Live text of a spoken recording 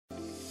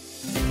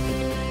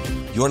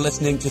You're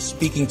listening to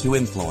Speaking to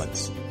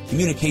Influence,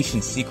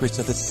 Communication Secrets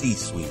of the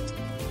C-Suite.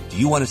 Do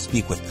you want to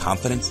speak with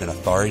confidence and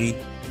authority,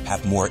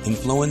 have more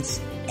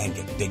influence, and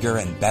get bigger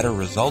and better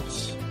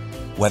results?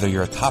 Whether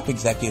you're a top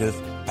executive,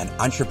 an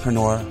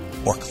entrepreneur,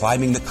 or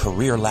climbing the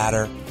career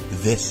ladder,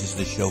 this is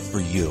the show for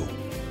you.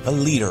 A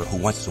leader who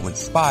wants to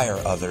inspire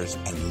others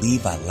and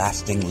leave a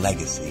lasting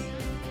legacy.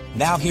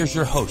 Now here's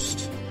your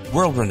host,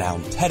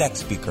 world-renowned TEDx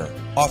speaker,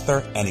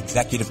 author, and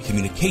executive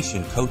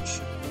communication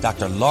coach,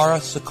 Dr. Laura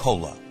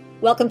Sicola.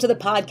 Welcome to the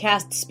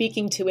podcast,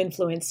 Speaking to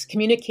Influence,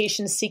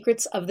 Communication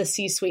Secrets of the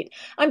C-Suite.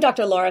 I'm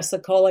Dr. Laura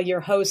Sicola, your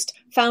host,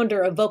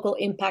 founder of Vocal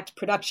Impact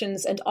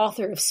Productions, and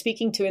author of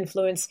Speaking to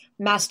Influence,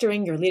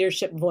 Mastering Your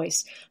Leadership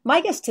Voice. My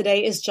guest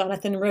today is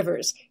Jonathan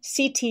Rivers,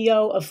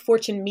 CTO of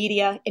Fortune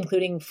Media,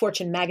 including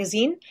Fortune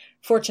Magazine,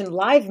 Fortune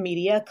Live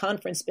Media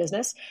conference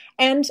business,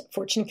 and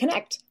Fortune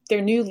Connect,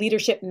 their new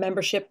leadership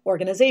membership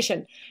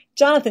organization.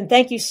 Jonathan,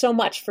 thank you so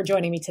much for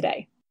joining me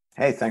today.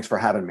 Hey, thanks for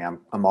having me.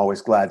 I'm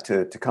always glad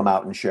to come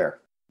out and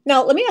share.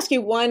 Now, let me ask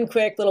you one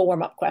quick little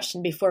warm-up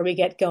question before we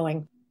get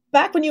going.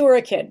 Back when you were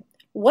a kid,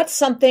 what's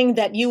something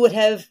that you would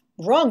have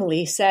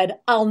wrongly said,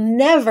 I'll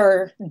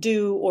never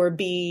do or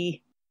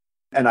be?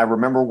 And I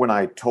remember when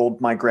I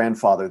told my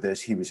grandfather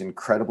this, he was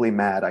incredibly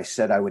mad. I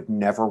said I would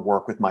never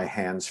work with my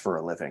hands for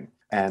a living.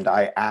 And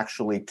I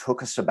actually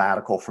took a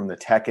sabbatical from the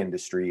tech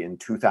industry in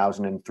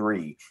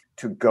 2003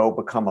 to go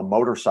become a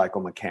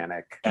motorcycle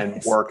mechanic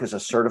and work as a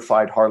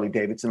certified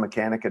Harley-Davidson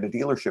mechanic at a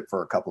dealership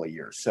for a couple of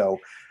years. So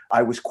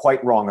I was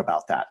quite wrong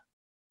about that.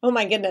 Oh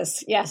my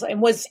goodness. Yes.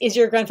 And is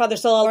your grandfather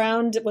still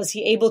around? Was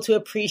he able to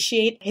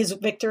appreciate his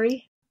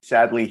victory?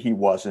 Sadly, he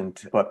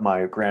wasn't, but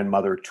my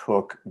grandmother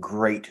took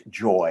great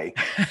joy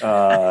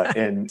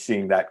in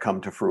seeing that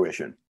come to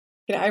fruition.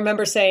 I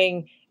remember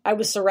saying, I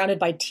was surrounded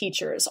by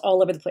teachers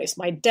all over the place.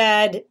 My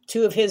dad,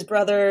 two of his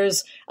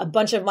brothers, a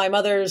bunch of my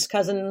mother's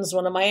cousins,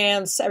 one of my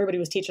aunts, everybody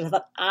was teachers. I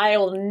thought,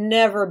 I'll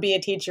never be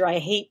a teacher. I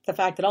hate the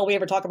fact that all we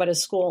ever talk about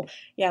is school.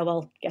 Yeah,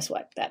 well, guess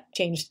what? That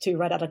changed too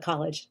right out of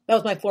college. That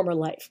was my former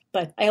life.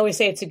 But I always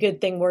say it's a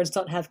good thing words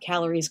don't have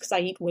calories because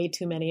I eat way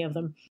too many of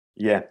them.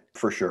 Yeah,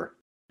 for sure.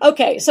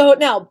 Okay, so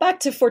now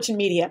back to Fortune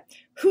Media.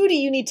 Who do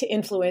you need to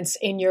influence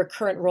in your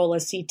current role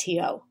as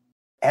CTO?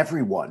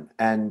 Everyone.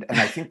 And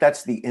I think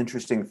that's the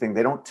interesting thing.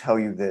 They don't tell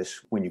you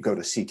this when you go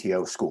to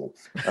CTO school,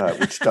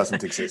 which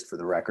doesn't exist for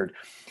the record,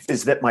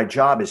 is that my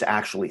job is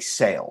actually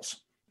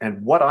sales.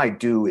 And what I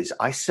do is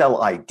I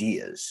sell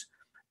ideas,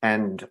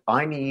 and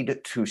I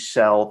need to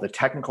sell the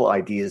technical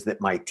ideas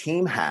that my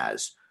team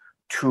has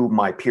to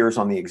my peers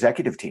on the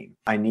executive team.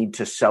 I need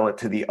to sell it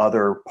to the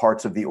other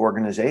parts of the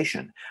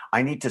organization.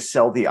 I need to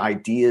sell the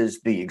ideas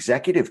the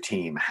executive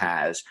team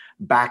has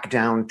back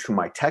down to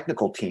my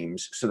technical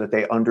teams so that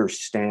they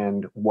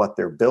understand what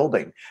they're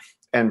building.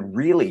 And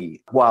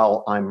really,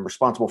 while I'm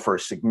responsible for a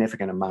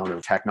significant amount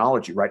of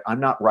technology, right, I'm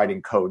not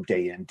writing code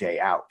day in, day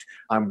out.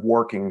 I'm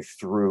working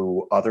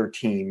through other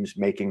teams,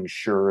 making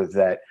sure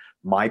that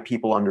my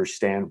people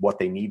understand what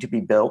they need to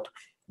be built,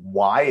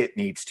 why it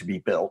needs to be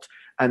built,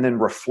 and then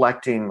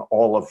reflecting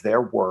all of their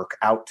work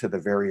out to the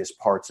various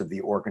parts of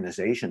the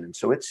organization. And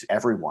so it's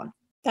everyone.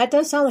 That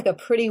does sound like a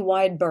pretty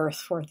wide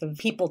berth worth of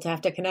people to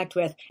have to connect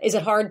with. Is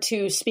it hard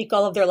to speak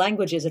all of their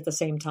languages at the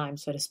same time,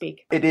 so to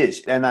speak? It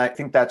is. And I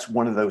think that's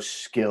one of those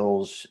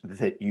skills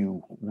that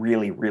you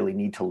really, really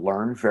need to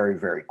learn very,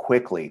 very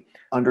quickly.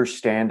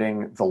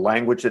 Understanding the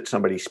language that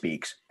somebody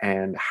speaks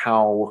and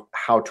how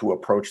to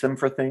approach them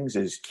for things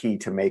is key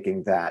to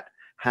making that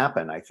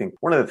happen. I think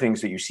one of the things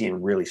that you see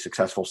in really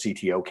successful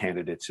CTO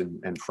candidates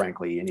and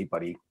frankly,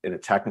 anybody in a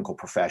technical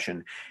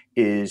profession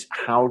is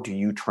how do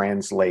you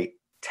translate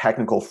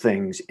technical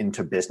things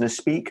into business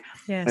speak?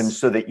 Yes. And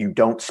so that you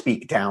don't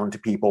speak down to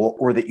people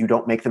or that you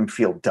don't make them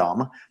feel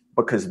dumb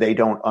because they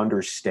don't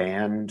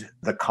understand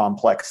the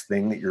complex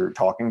thing that you're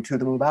talking to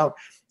them about.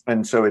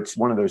 And so it's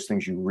one of those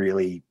things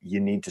you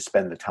need to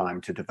spend the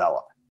time to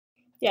develop.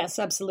 Yes,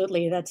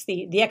 absolutely. That's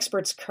the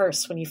expert's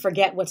curse when you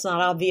forget what's not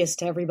obvious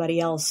to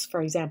everybody else,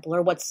 for example,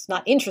 or what's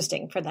not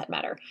interesting for that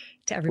matter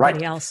to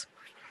everybody else.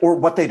 Or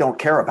what they don't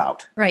care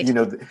about. Right. You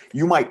know,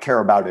 you might care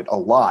about it a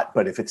lot,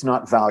 but if it's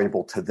not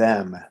valuable to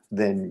them,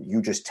 then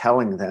you just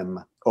telling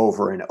them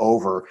over and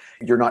over,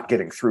 you're not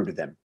getting through to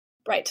them.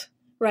 Right.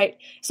 Right.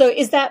 So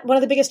is that one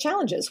of the biggest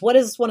challenges? What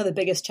is one of the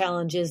biggest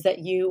challenges that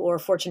you or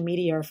Fortune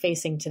Media are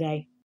facing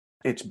today?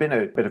 It's been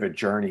a bit of a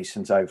journey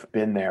since I've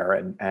been there.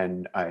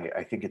 And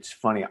I think it's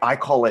funny. I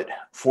call it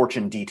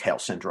Fortune Detail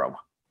Syndrome.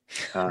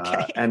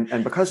 Okay.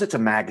 And because it's a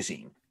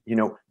magazine, you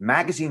know,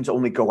 magazines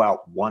only go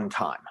out one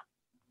time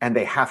and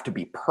they have to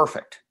be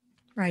perfect.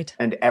 Right.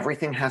 And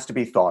everything has to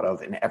be thought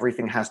of and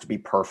everything has to be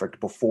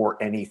perfect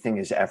before anything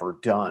is ever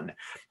done.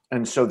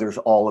 And so there's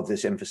all of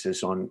this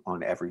emphasis on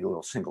every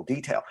little single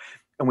detail.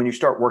 And when you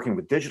start working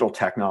with digital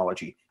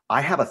technology,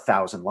 I have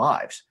 1,000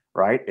 lives.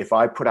 Right? If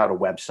I put out a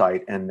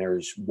website and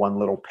there's one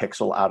little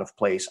pixel out of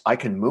place, I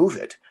can move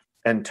it.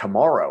 And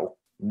tomorrow,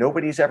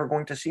 nobody's ever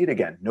going to see it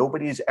again.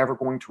 Nobody's ever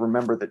going to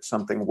remember that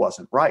something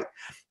wasn't right.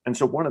 And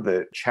so one of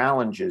the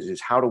challenges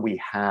is how do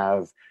we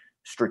have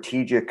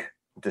strategic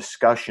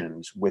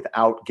discussions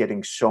without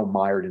getting so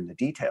mired in the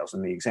details.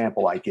 And the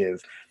example I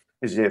give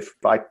is if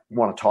I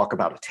want to talk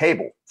about a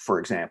table, for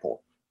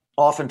example,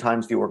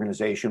 oftentimes the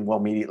organization will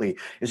immediately,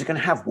 is it going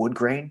to have wood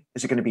grain?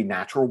 Is it going to be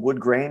natural wood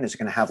grain? Is it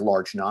going to have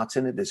large knots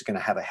in it? Is it going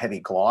to have a heavy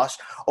gloss?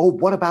 Oh,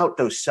 what about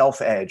those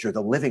self edge or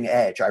the living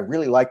edge? I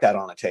really like that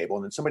on a table.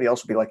 And then somebody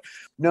else will be like,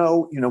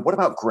 no, what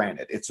about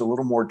granite? It's a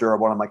little more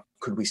durable. And I'm like,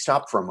 could we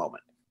stop for a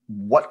moment?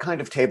 What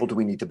kind of table do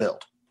we need to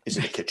build? Is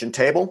it a kitchen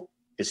table?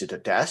 Is it a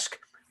desk?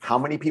 How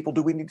many people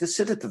do we need to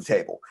sit at the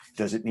table?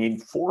 Does it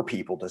need 4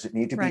 people? Does it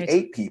need to be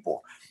 8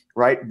 people?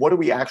 Right? What are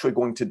we actually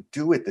going to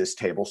do at this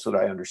table so that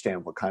I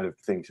understand what kind of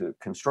thing to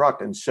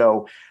construct? And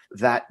so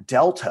that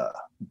delta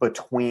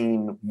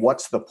between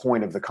what's the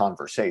point of the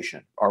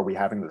conversation? Are we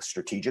having the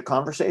strategic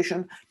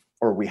conversation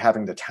or are we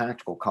having the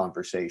tactical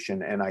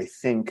conversation? And I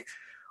think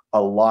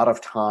a lot of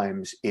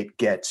times it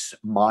gets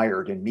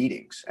mired in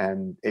meetings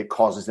and it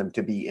causes them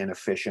to be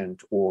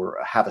inefficient or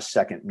have a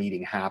second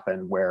meeting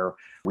happen where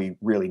we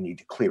really need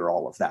to clear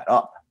all of that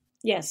up.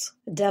 Yes,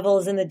 the devil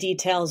is in the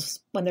details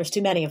when there's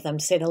too many of them,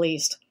 to say the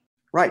least.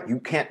 Right. You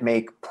can't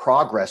make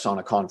progress on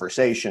a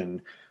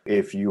conversation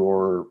if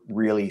you're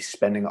really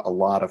spending a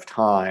lot of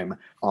time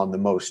on the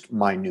most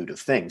minute of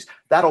things.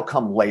 That'll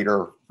come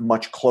later,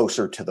 much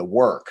closer to the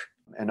work,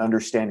 and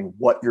understanding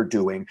what you're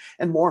doing,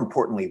 and more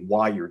importantly,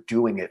 why you're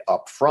doing it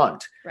up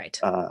front, right,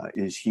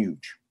 is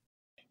huge.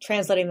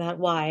 Translating that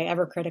why,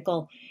 ever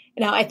critical.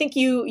 Now, I think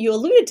you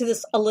alluded to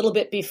this a little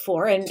bit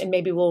before, and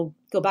maybe we'll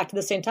go back to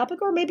the same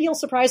topic, or maybe you'll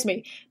surprise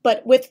me.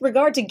 But with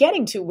regard to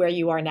getting to where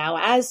you are now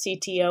as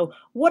CTO,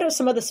 what are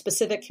some of the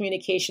specific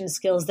communication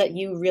skills that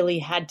you really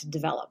had to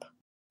develop?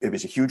 It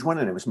was a huge one,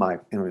 and it was my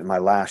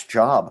last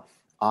job.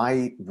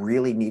 I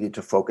really needed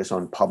to focus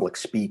on public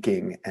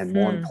speaking and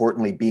more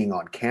importantly, being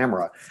on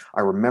camera. I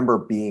remember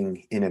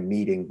being in a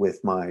meeting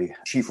with my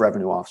chief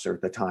revenue officer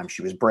at the time.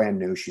 She was brand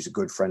new. She's a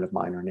good friend of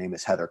mine. Her name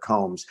is Heather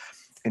Combs.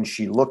 And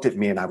she looked at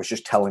me and I was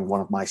just telling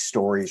one of my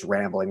stories,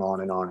 rambling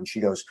on. And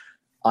she goes,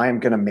 I am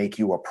going to make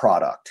you a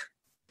product.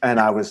 And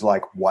I was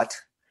like, what?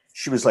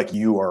 She was like,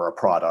 you are a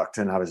product.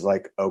 And I was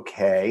like,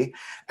 okay.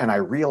 And I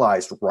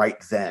realized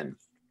right then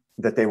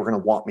that they were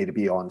going to want me to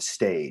be on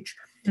stage.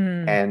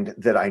 And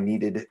that I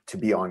needed to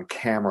be on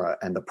camera.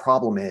 And the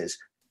problem is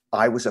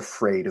I was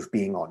afraid of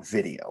being on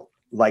video,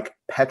 like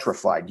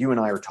petrified. You and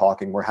I are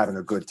talking, we're having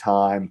a good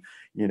time,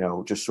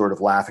 just sort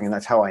of laughing. And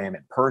that's how I am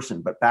in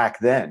person. But back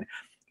then,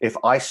 if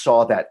I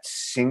saw that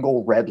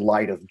single red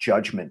light of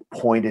judgment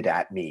pointed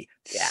at me,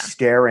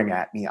 staring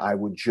at me, I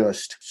would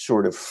just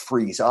sort of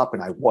freeze up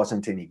and I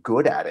wasn't any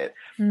good at it.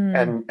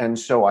 And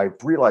so I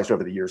realized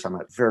over the years, I'm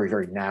a very,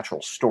 very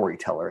natural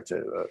storyteller. It's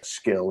a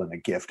skill and a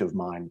gift of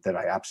mine that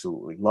I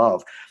absolutely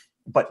love.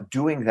 But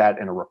doing that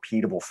in a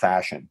repeatable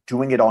fashion,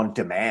 doing it on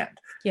demand,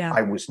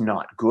 I was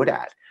not good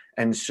at.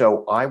 And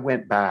so I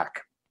went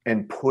back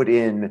and put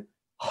in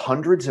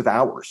hundreds of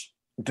hours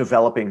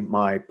developing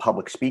my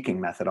public speaking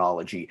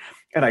methodology.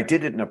 And I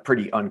did it in a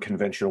pretty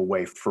unconventional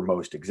way for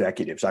most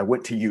executives. I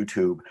went to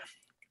YouTube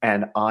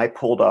and I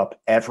pulled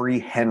up every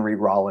Henry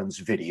Rollins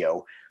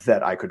video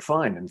that I could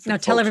find. And now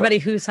tell everybody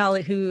who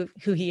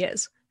he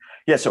is.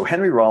 Yeah, so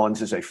Henry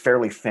Rollins is a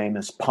fairly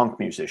famous punk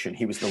musician.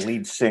 He was the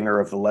lead singer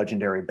of the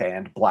legendary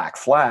band Black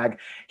Flag.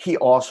 He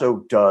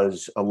also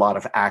does a lot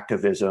of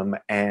activism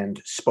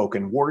and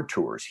spoken word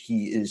tours.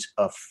 He is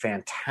a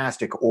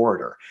fantastic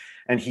orator,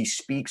 and he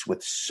speaks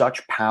with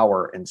such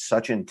power and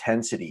such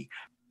intensity.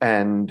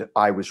 And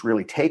I was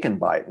really taken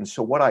by it. And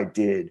so what I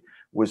did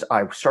was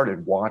I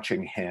started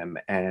watching him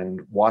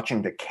and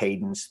watching the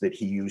cadence that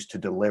he used to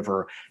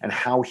deliver and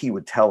how he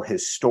would tell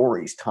his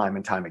stories time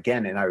and time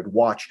again. And I would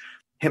watch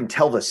him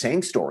tell the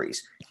same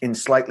stories in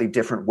slightly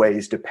different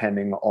ways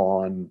depending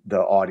on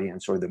the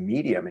audience or the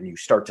medium. And you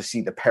start to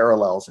see the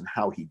parallels in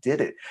how he did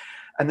it.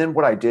 And then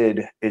what I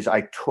did is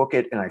I took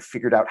it and I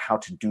figured out how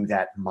to do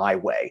that my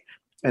way.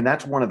 And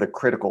that's one of the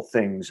critical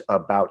things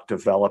about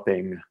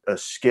developing a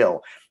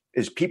skill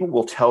is people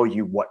will tell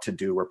you what to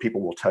do or people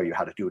will tell you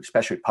how to do it,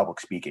 especially public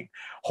speaking.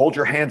 Hold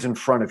your hands in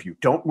front of you.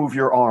 Don't move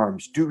your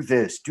arms. Do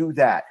this, do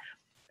that.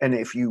 And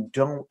if you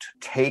don't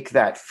take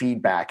that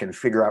feedback and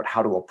figure out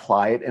how to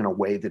apply it in a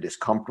way that is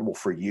comfortable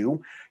for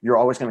you, you're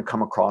always going to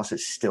come across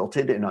as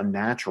stilted and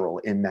unnatural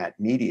in that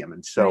medium.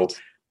 And so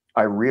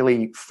I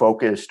really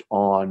focused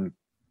on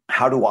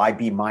how do I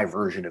be my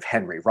version of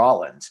Henry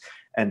Rollins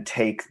and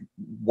take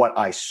what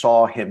I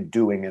saw him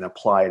doing and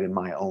apply it in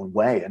my own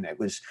way. And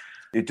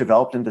it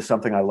developed into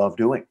something I love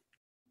doing.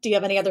 Do you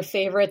have any other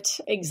favorite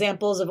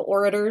examples of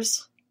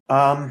orators?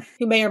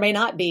 Who may or may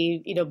not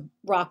be,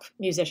 rock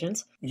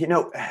musicians. I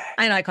know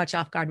I caught you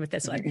off guard with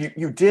this one.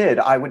 You did.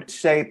 I would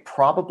say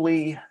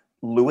probably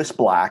Lewis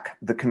Black,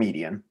 the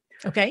comedian.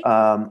 Okay.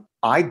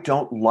 I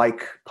don't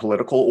like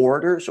political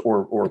orators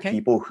or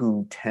people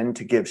who tend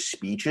to give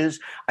speeches.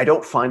 I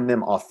don't find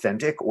them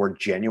authentic or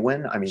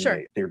genuine. I mean,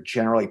 they're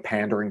generally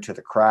pandering to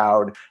the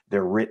crowd.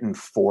 They're written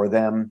for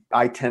them.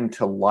 I tend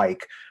to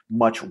like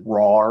much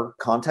raw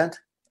content.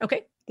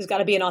 Okay. There's got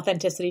to be an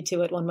authenticity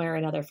to it one way or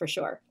another for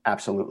sure.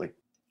 Absolutely.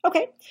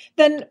 Okay.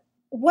 Then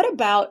what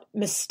about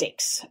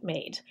mistakes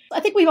made?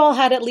 I think we've all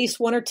had at least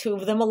one or two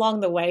of them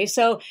along the way.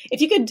 So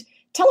if you could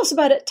tell us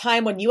about a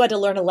time when you had to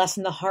learn a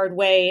lesson the hard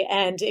way,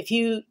 and if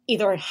you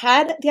either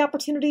had the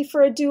opportunity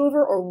for a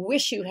do-over or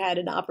wish you had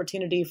an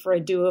opportunity for a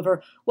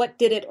do-over, what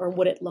did it or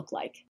would it look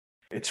like?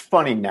 It's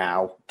funny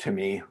now to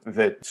me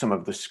that some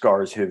of the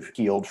scars have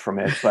healed from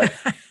it,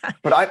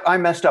 but I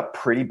messed up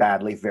pretty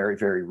badly very,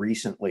 very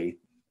recently.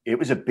 It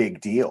was a big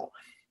deal.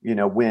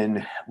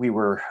 When we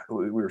were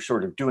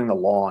sort of doing the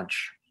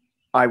launch,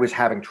 I was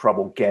having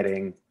trouble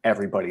getting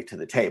everybody to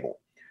the table.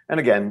 And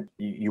again,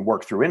 you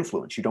work through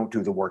influence. You don't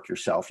do the work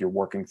yourself. You're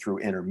working through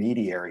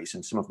intermediaries.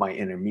 And some of my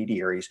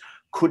intermediaries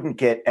couldn't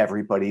get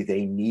everybody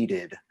they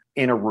needed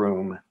in a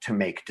room to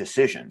make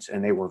decisions.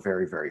 And they were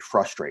very, very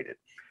frustrated.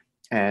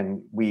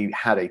 And we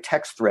had a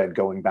text thread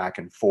going back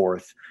and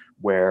forth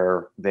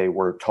where they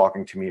were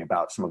talking to me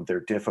about some of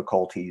their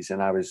difficulties.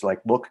 And I was like,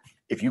 look,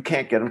 if you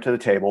can't get them to the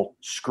table,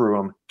 screw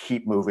them,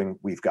 keep moving,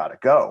 we've got to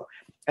go.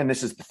 And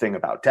this is the thing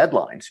about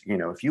deadlines.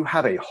 If you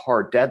have a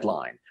hard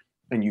deadline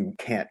and you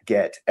can't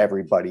get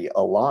everybody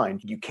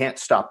aligned, you can't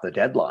stop the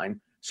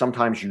deadline.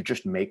 Sometimes you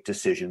just make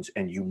decisions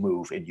and you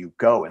move and you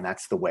go. And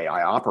that's the way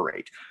I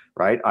operate,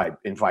 right? I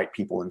invite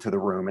people into the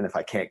room, and if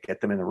I can't get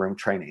them in the room,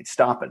 train ain't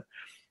stopping.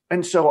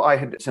 And so I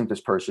had sent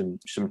this person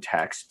some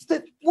texts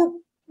that were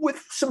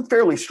with some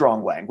fairly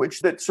strong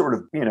language that sort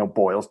of,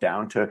 boils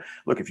down to,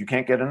 look, if you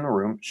can't get in the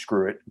room,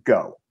 screw it,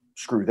 go.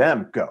 Screw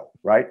them, go,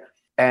 right?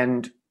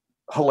 And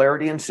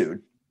hilarity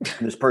ensued.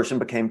 This person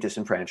became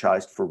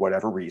disenfranchised for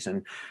whatever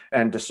reason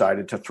and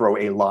decided to throw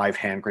a live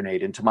hand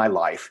grenade into my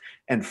life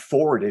and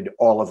forwarded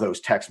all of those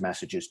text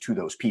messages to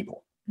those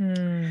people.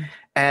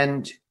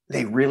 And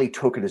they really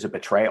took it as a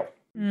betrayal.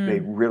 They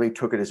really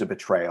took it as a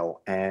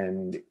betrayal,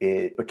 and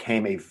it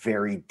became a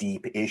very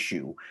deep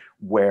issue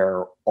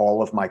where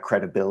all of my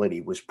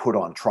credibility was put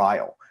on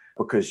trial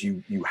because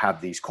you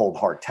have these cold,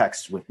 hard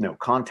texts with no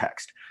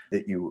context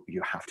that you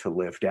have to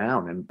live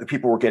down. And the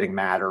people were getting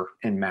madder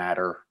and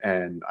madder.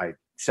 And I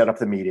set up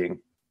the meeting,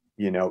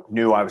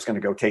 knew I was going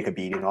to go take a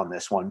beating on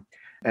this one.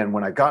 And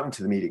when I got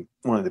into the meeting,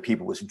 one of the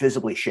people was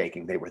visibly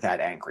shaking. They were that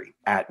angry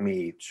at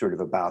me sort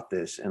of about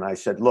this. And I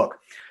said, look,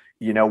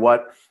 you know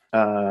what?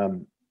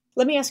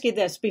 Let me ask you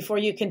this before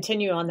you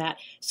continue on that.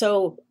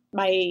 So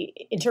my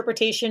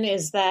interpretation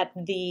is that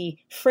the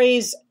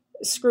phrase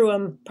screw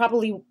 'em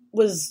probably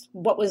was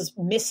what was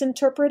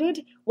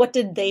misinterpreted. What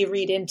did they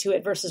read into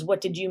it versus what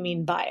did you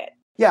mean by it?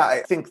 Yeah,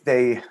 I think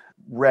they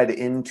read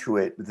into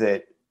it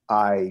that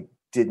I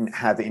didn't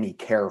have any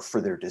care for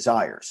their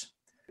desires.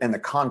 And the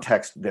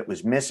context that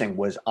was missing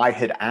was I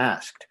had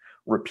asked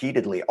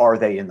repeatedly, are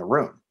they in the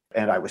room?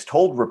 And I was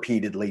told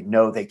repeatedly,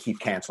 no, they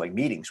keep canceling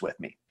meetings with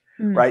me.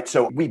 Right.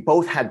 So we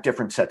both had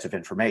different sets of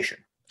information.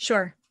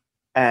 Sure.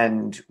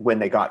 And when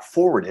they got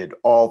forwarded,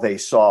 all they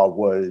saw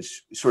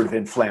was sort of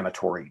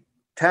inflammatory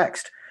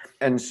text.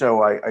 And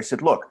so I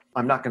said, look,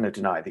 I'm not going to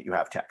deny that you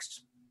have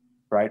texts.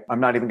 Right.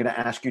 I'm not even going to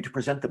ask you to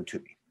present them to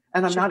me.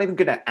 And I'm not even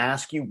going to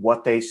ask you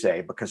what they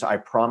say, because I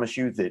promise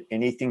you that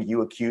anything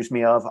you accuse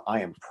me of, I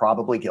am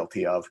probably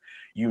guilty of.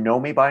 You know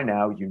me by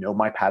now. You know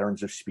my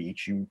patterns of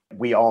speech.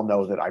 We all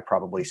know that I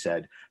probably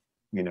said,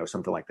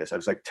 something like this. I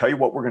was like, tell you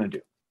what we're going to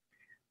do.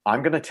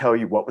 I'm going to tell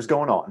you what was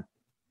going on,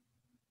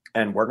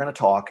 and we're going to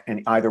talk,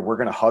 and either we're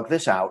going to hug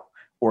this out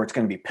or it's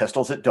going to be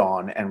pistols at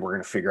dawn, and we're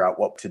going to figure out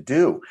what to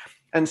do.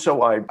 And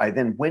so I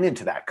then went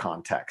into that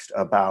context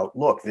about,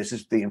 look, this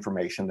is the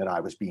information that I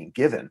was being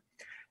given.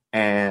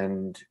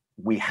 And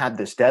we had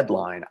this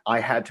deadline. I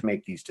had to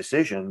make these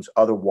decisions.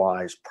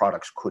 Otherwise,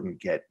 products couldn't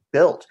get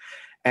built.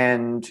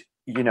 And,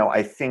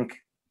 I think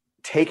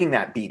taking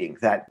that beating,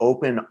 that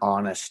open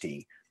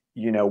honesty,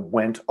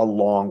 went a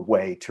long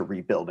way to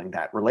rebuilding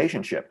that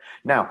relationship.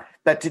 Now,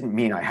 that didn't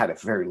mean I had a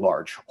very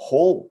large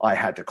hole I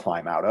had to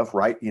climb out of,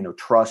 right?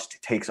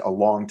 Trust takes a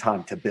long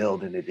time to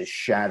build, and it is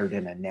shattered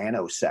in a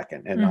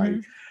nanosecond. And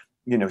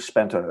I,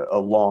 spent a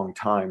long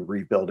time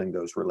rebuilding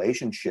those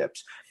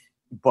relationships.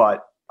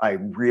 But I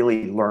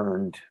really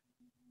learned,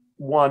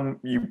 one,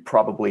 you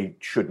probably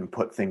shouldn't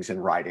put things in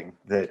writing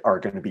that are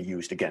going to be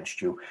used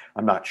against you.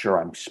 I'm not sure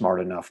I'm smart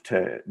enough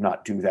to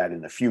not do that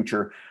in the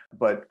future.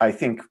 But I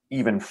think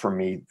even for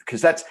me,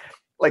 because that's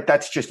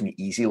just an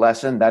easy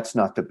lesson. That's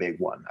not the big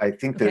one. I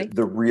think that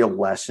the real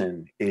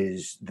lesson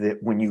is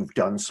that when you've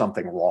done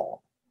something wrong,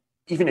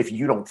 even if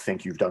you don't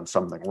think you've done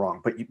something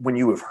wrong, but when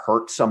you have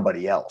hurt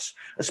somebody else,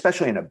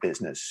 especially in a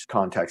business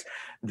context,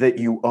 that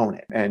you own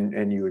it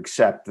and you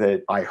accept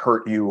that I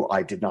hurt you,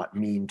 I did not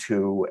mean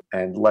to,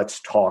 and let's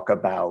talk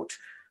about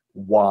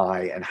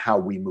why and how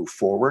we move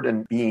forward,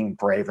 and being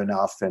brave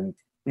enough and,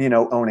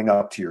 owning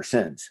up to your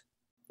sins.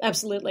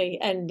 Absolutely.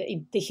 And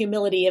the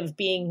humility of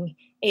being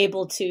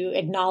able to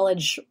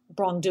acknowledge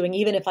wrongdoing,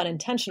 even if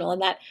unintentional.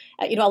 And that,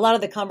 a lot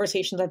of the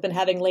conversations I've been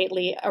having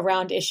lately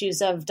around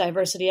issues of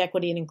diversity,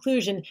 equity, and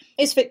inclusion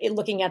is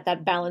looking at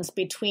that balance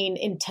between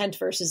intent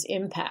versus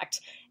impact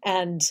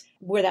and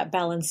where that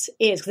balance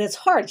is. Because it's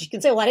hard. You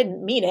can say, well, I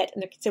didn't mean it.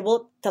 And they can say, well,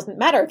 it doesn't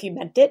matter if you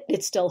meant it.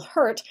 It still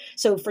hurt.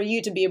 So for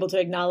you to be able to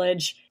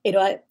acknowledge,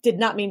 I did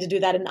not mean to do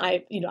that. And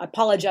I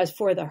apologize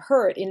for the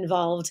hurt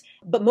involved.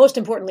 But most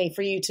importantly,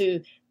 for you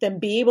to then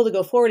be able to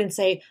go forward and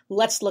say,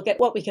 let's look at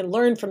what we can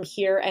learn from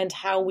here and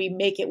how we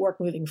make it work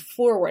moving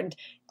forward.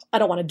 I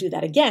don't want to do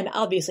that again.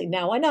 Obviously,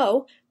 now I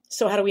know.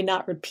 So how do we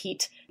not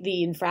repeat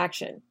the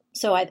infraction?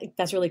 So I think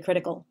that's really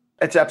critical.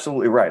 That's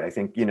absolutely right. I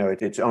think,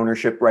 it's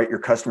ownership, right? Your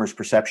customer's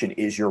perception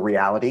is your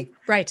reality.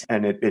 Right.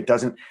 And it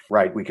doesn't,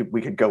 right. We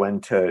could go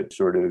into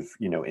sort of,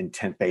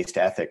 intent-based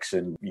ethics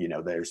and,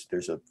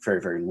 there's a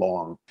very, very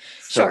long,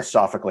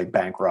 philosophically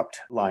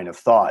bankrupt line of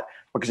thought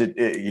because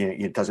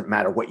it doesn't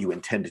matter what you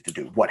intended to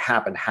do. What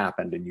happened,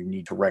 and you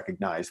need to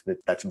recognize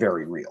that that's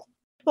very real.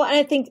 Well, and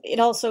I think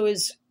it also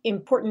is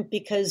important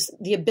because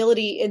the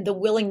ability and the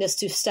willingness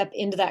to step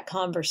into that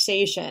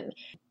conversation,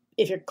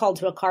 if you're called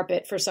to a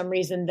carpet for some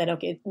reason, then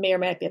okay, it may or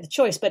may not be the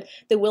choice, but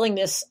the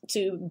willingness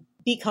to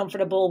be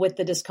comfortable with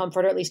the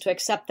discomfort, or at least to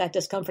accept that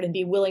discomfort and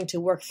be willing to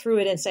work through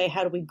it and say,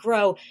 how do we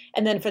grow?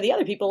 And then for the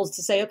other people is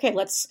to say, okay,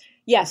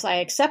 yes, I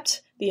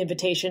accept the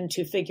invitation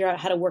to figure out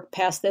how to work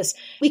past this.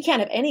 We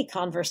can't have any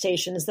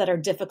conversations that are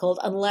difficult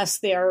unless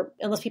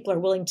people are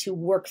willing to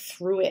work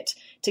through it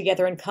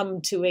together and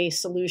come to a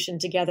solution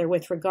together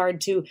with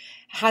regard to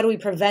how do we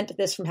prevent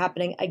this from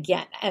happening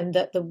again, and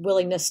the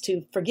willingness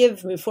to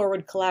forgive, move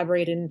forward,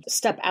 collaborate, and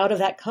step out of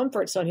that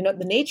comfort zone.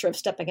 The nature of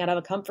stepping out of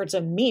a comfort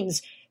zone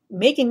means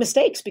making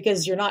mistakes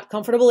because you're not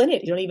comfortable in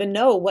it. You don't even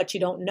know what you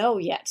don't know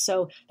yet.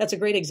 So that's a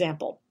great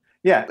example.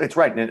 Yeah, it's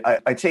right. And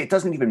I'd say it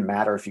doesn't even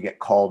matter if you get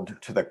called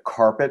to the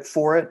carpet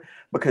for it,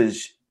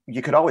 because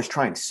you could always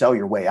try and sell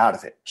your way out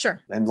of it.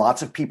 Sure. And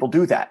lots of people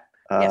do that,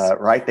 yes.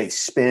 Right? They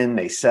spin,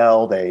 they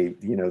sell, they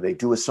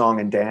do a song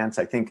and dance.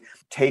 I think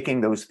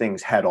taking those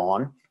things head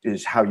on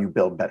is how you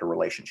build better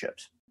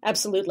relationships.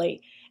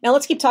 Absolutely. Now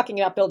let's keep talking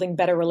about building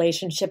better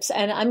relationships.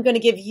 And I'm going to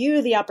give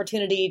you the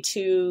opportunity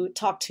to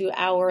talk to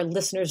our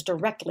listeners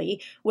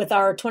directly with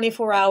our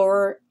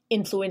 24-hour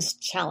Influence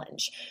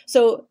Challenge.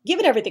 So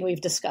given everything we've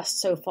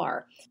discussed so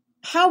far,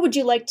 how would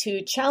you like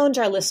to challenge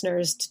our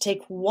listeners to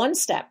take one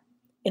step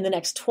in the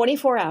next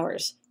 24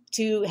 hours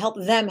to help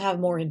them have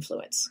more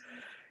influence?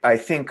 I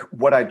think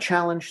what I'd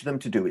challenge them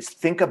to do is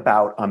think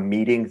about a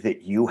meeting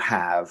that you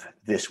have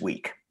this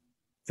week.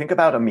 Think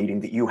about a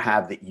meeting that you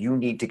have that you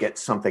need to get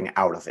something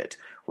out of it,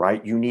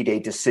 right? You need a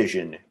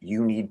decision,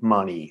 you need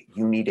money,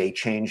 you need a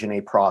change in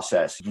a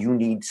process, you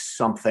need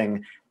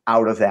something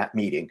out of that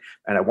meeting.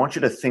 And I want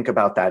you to think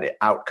about that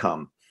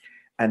outcome.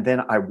 And then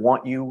I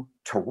want you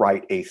to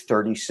write a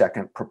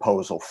 30-second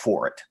proposal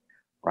for it,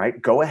 right?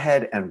 Go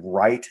ahead and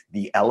write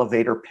the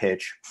elevator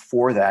pitch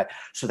for that.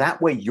 So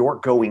that way you're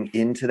going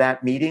into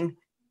that meeting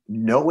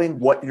knowing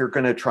what you're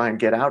going to try and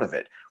get out of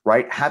it,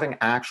 right? Having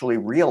actually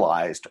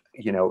realized,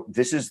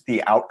 this is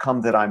the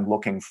outcome that I'm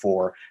looking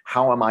for.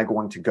 How am I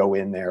going to go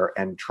in there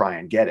and try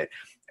and get it?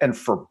 And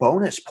for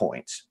bonus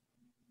points,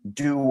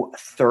 do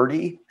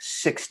 30,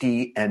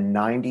 60, and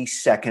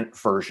 90-second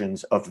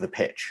versions of the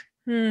pitch.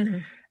 Mm-hmm.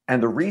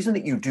 And the reason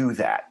that you do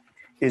that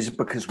is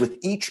because with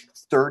each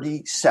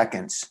 30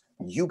 seconds,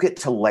 you get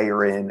to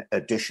layer in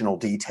additional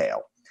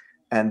detail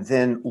and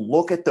then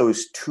look at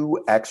those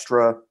 2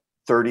 extra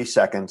 30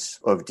 seconds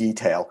of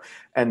detail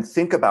and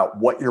think about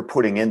what you're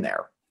putting in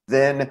there.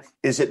 Then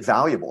is it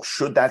valuable?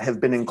 Should that have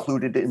been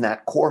included in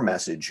that core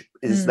message?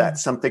 Is that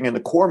something in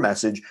the core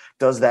message?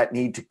 Does that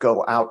need to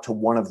go out to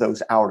one of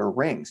those outer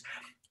rings?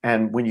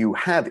 And when you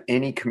have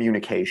any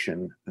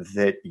communication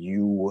that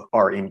you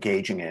are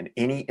engaging in,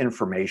 any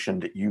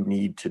information that you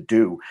need to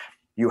do,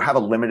 you have a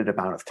limited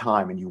amount of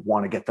time and you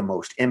want to get the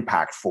most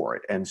impact for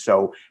it. And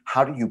so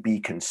how do you be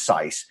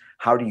concise?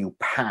 How do you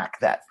pack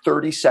that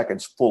 30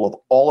 seconds full of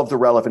all of the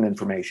relevant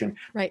information?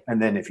 Right.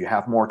 And then if you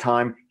have more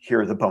time,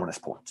 here are the bonus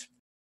points.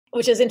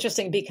 Which is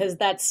interesting because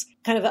that's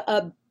kind of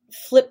a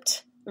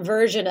flipped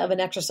version of an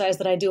exercise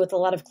that I do with a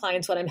lot of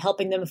clients when I'm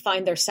helping them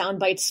find their sound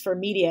bites for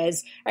media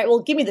is, all right,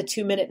 well, give me the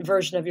 2-minute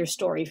version of your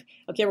story.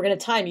 Okay, we're going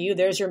to time you.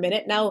 There's your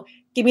minute. Now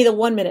give me the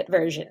 1-minute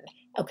version.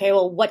 Okay,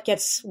 well, what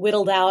gets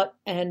whittled out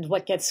and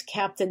what gets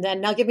kept? And then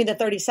now give me the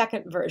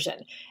 30-second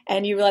version.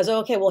 And you realize,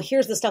 okay, well,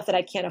 here's the stuff that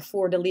I can't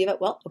afford to leave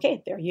it. Well,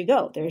 okay, there you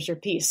go. There's your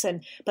piece.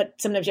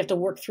 But sometimes you have to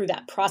work through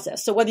that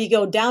process. So whether you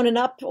go down and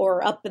up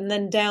or up and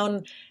then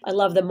down, I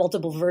love the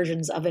multiple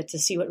versions of it to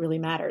see what really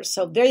matters.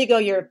 So there you go,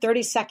 your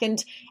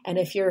 30-second. And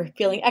if you're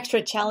feeling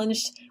extra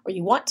challenged or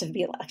you want to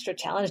be extra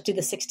challenged, do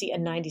the 60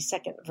 and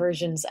 90-second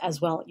versions as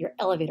well, your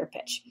elevator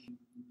pitch.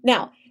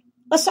 Now,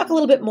 let's talk a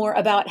little bit more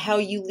about how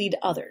you lead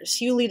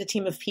others. You lead a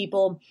team of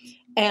people.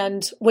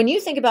 And when you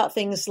think about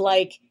things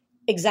like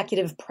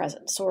executive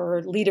presence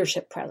or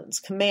leadership presence,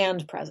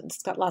 command presence,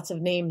 it's got lots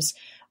of names.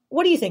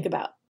 What do you think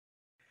about?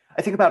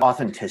 I think about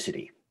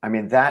authenticity. I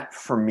mean, that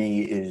for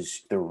me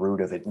is the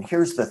root of it. And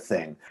here's the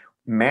thing.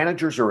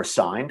 Managers are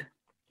assigned,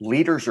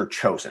 leaders are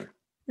chosen.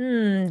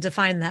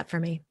 Define that for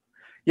me.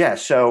 Yeah,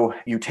 so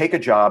you take a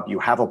job, you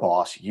have a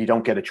boss, you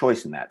don't get a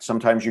choice in that.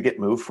 Sometimes you get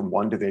moved from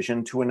one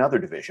division to another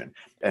division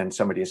and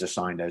somebody is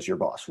assigned as your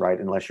boss, right?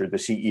 Unless you're the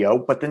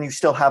CEO, but then you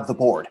still have the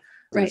board.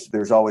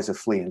 There's always a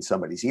flea in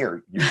somebody's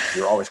ear.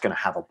 You're always going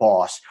to have a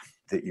boss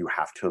that you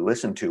have to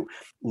listen to.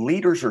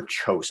 Leaders are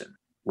chosen,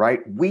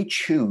 right? We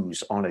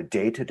choose on a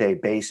day-to-day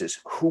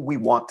basis who we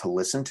want to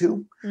listen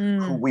to,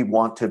 who we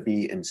want to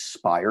be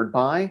inspired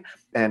by,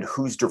 and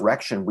whose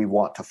direction we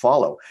want to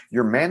follow.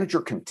 Your manager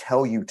can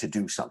tell you to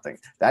do something.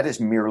 That is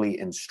merely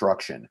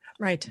instruction.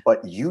 Right.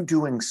 But you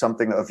doing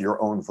something of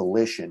your own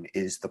volition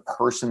is the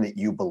person that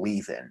you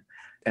believe in.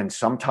 And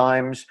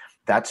sometimes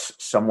that's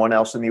someone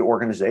else in the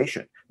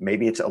organization.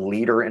 Maybe it's a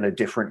leader in a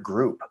different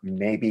group.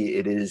 Maybe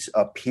it is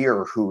a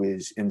peer who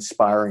is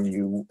inspiring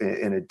you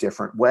in a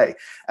different way.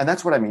 And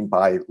that's what I mean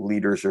by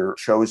leaders are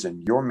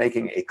chosen. You're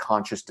making a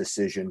conscious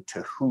decision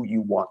to who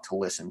you want to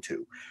listen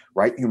to,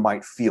 right? You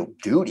might feel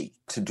duty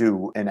to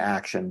do an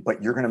action,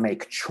 but you're going to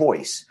make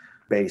choice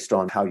based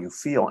on how you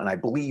feel. And I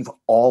believe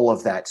all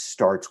of that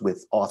starts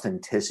with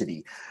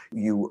authenticity.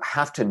 You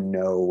have to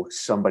know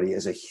somebody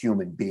as a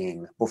human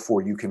being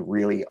before you can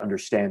really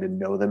understand and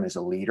know them as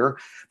a leader.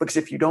 Because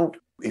if you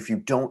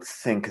don't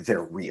think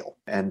they're real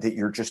and that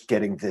you're just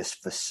getting this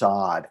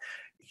facade,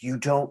 you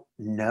don't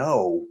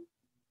know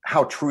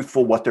how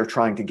truthful what they're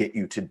trying to get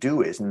you to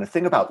do is. And the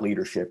thing about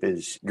leadership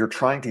is you're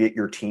trying to get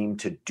your team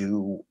to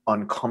do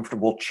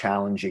uncomfortable,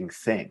 challenging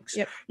things.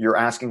 Yep. You're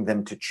asking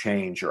them to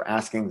change. You're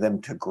asking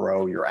them to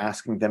grow. You're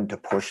asking them to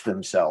push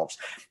themselves.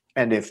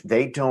 And if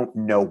they don't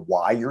know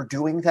why you're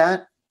doing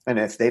that, and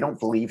if they don't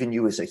believe in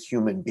you as a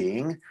human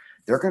being,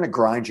 they're going to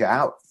grind you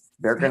out.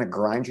 They're going to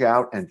grind you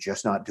out and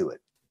just not do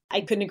it.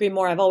 I couldn't agree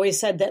more. I've always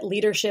said that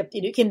leadership,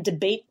 you can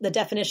debate the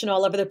definition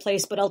all over the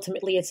place, but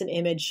ultimately it's an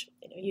image.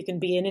 You can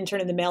be an intern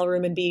in the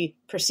mailroom and be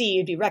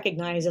perceived, be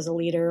recognized as a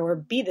leader, or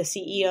be the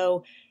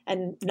CEO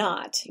and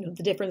not.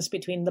 The difference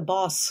between the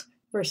boss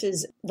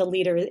versus the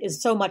leader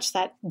is so much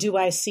that, do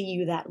I see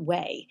you that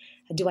way?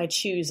 Do I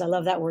choose? I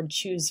love that word,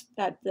 choose,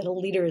 that a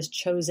leader is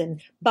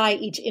chosen by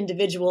each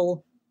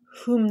individual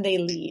whom they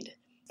lead.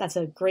 That's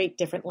a great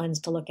different lens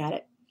to look at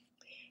it.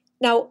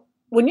 Now,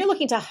 when you're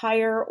looking to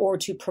hire or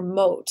to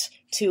promote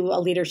to a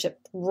leadership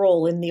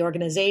role in the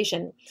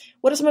organization,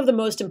 what are some of the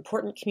most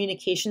important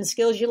communication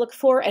skills you look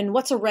for? And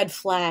what's a red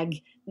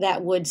flag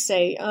that would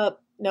say,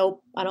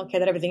 nope, I don't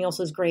care that everything else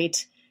is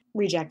great,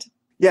 reject?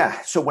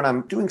 Yeah. So when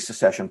I'm doing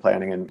succession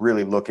planning and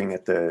really looking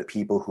at the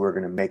people who are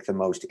going to make the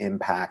most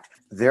impact,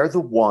 they're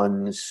the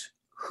ones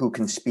who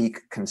can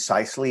speak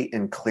concisely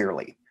and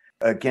clearly.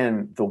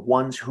 Again, the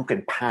ones who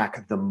can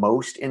pack the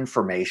most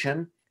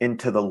information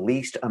into the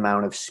least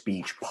amount of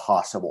speech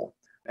possible.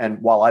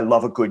 And while I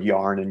love a good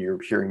yarn and you're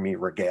hearing me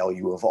regale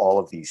you of all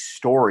of these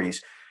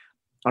stories,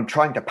 I'm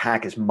trying to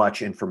pack as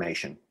much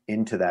information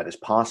into that as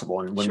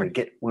possible. And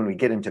when we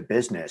get into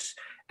business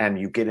and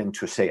you get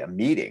into, say, a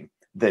meeting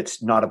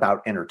that's not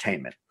about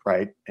entertainment,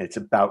 right? It's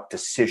about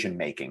decision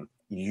making.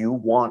 You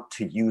want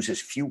to use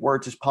as few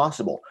words as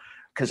possible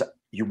because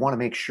you want to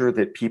make sure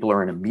that people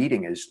are in a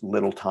meeting as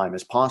little time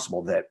as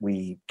possible, that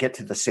we get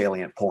to the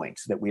salient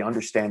points, that we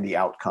understand the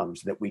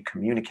outcomes, that we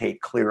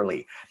communicate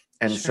clearly.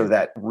 And so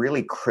that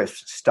really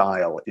crisp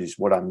style is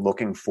what I'm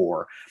looking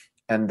for.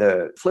 And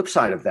the flip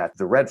side of that,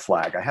 the red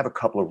flag, I have a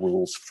couple of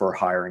rules for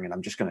hiring, and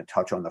I'm just going to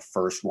touch on the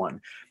first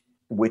one,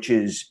 which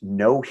is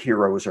no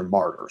heroes or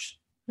martyrs.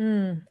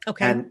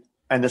 Okay.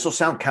 And this will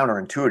sound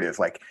counterintuitive.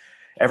 Like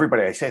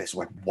everybody I say this,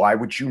 like, why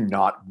would you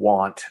not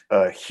want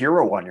a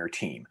hero on your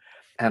team?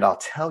 And I'll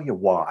tell you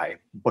why,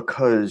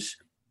 because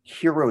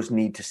heroes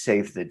need to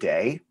save the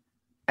day,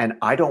 and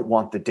I don't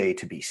want the day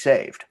to be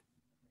saved.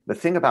 The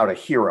thing about a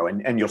hero,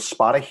 and you'll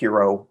spot a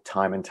hero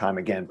time and time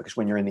again, because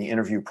when you're in the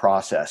interview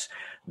process,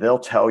 they'll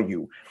tell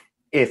you,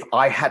 if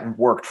I hadn't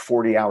worked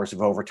 40 hours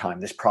of overtime,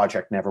 this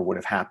project never would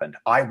have happened.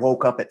 I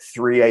woke up at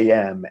 3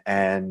 a.m.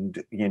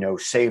 and,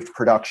 saved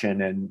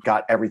production and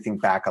got everything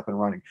back up and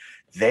running.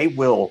 They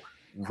will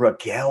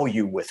regale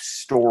you with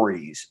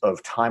stories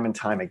of time and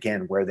time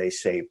again where they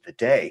saved the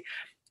day.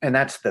 And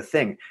that's the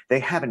thing. They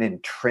have an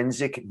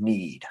intrinsic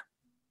need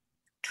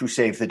to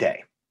save the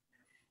day,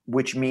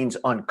 which means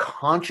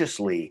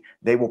unconsciously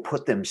they will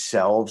put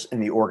themselves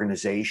and the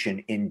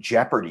organization in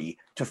jeopardy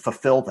to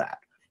fulfill that.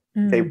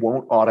 They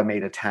won't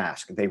automate a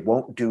task. They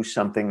won't do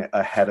something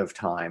ahead of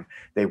time.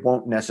 They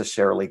won't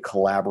necessarily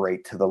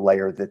collaborate to the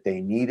layer that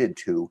they needed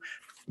to,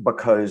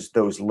 because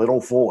those little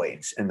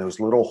voids and those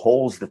little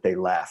holes that they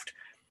left,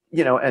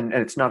 and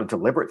it's not a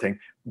deliberate thing,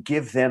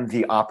 give them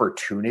the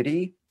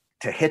opportunity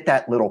to hit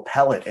that little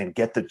pellet and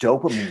get the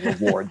dopamine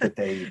reward that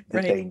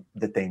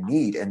they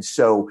need. And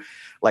so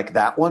like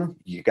that one,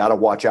 you got to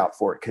watch out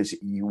for it, because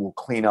you will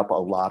clean up a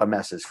lot of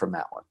messes from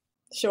that one.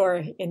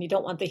 Sure. And you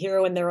don't want the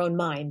hero in their own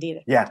mind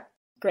either. Yeah.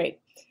 Great.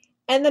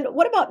 And then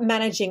what about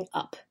managing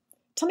up?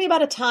 Tell me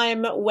about a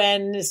time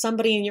when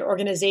somebody in your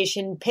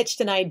organization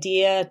pitched an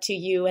idea to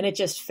you and it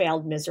just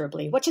failed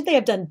miserably. What should they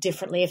have done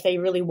differently if they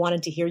really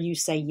wanted to hear you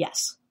say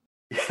yes?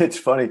 It's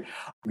funny.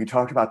 We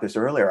talked about this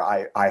earlier.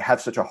 I have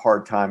such a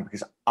hard time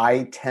because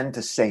I tend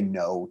to say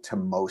no to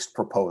most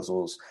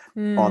proposals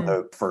on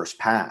the first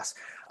pass.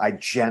 I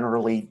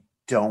generally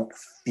don't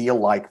feel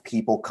like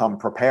people come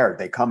prepared.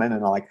 They come in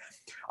and are like,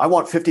 I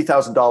want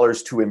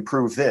 $50,000 to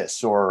improve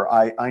this, or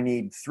I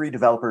need 3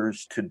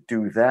 developers to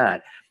do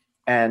that.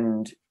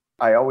 And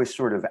I always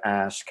sort of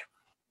ask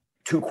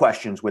 2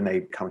 questions when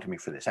they come to me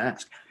for this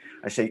ask.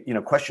 I say,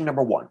 question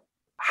number 1,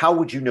 how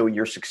would you know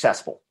you're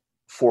successful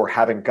for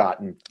having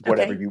gotten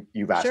whatever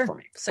you've asked for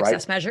me?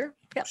 Success measure.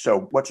 Yep.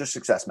 So what's your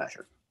success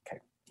measure? Okay,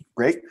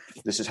 great.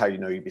 This is how you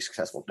know you'd be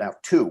successful. Now,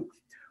 2,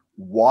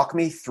 walk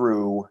me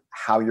through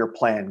how your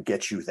plan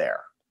gets you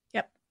there.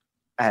 Yep.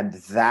 And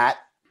that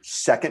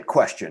second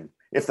question,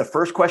 if the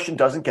first question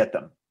doesn't get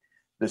them,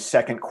 the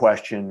second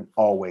question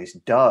always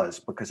does,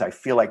 because I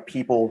feel like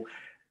people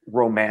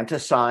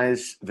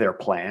romanticize their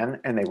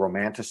plan and they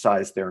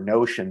romanticize their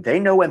notion. They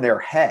know in their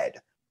head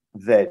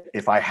that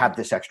if I have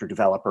this extra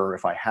developer,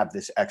 if I have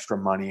this extra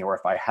money, or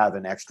if I have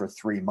an extra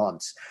 3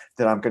 months,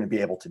 that I'm going to be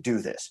able to do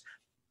this.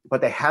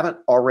 But they haven't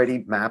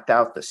already mapped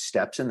out the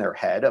steps in their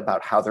head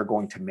about how they're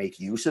going to make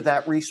use of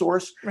that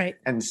resource. Right.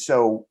 And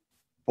so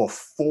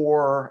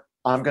before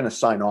I'm going to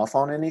sign off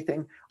on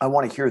anything, I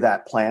want to hear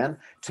that plan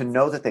to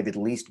know that they've at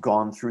least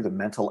gone through the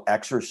mental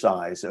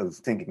exercise of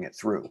thinking it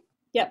through.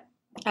 Yep,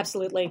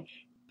 absolutely.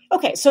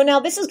 Okay, so now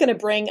this is going to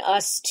bring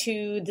us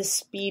to the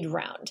speed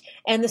round.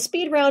 And the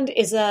speed round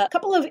is a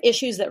couple of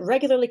issues that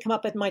regularly come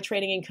up in my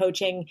training and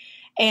coaching.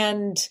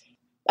 And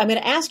I'm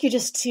going to ask you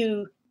just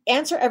to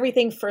answer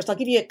everything first. I'll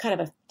give you a kind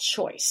of a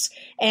choice.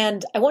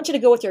 And I want you to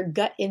go with your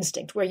gut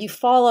instinct, where you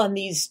fall on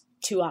these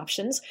 2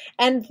 options.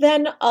 And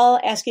then I'll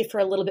ask you for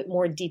a little bit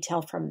more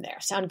detail from there.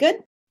 Sound good?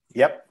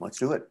 Yep, let's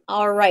do it.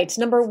 All right.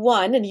 Number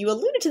 1, and you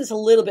alluded to this a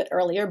little bit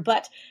earlier,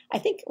 but I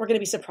think we're going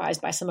to be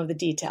surprised by some of the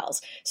details.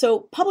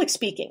 So public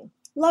speaking,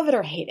 love it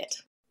or hate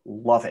it?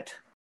 Love it.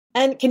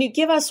 And can you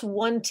give us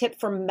one tip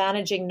for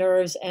managing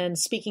nerves and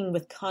speaking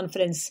with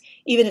confidence,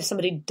 even if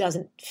somebody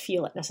doesn't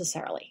feel it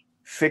necessarily?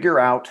 Figure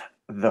out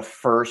the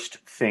first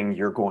thing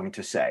you're going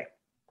to say.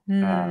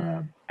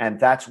 And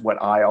that's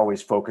what I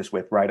always focus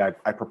with, right?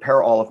 I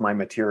prepare all of my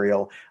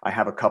material. I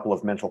have a couple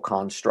of mental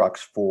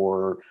constructs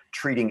for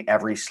treating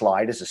every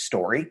slide as a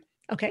story.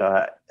 Okay.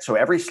 So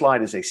every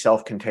slide is a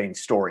self-contained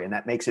story, and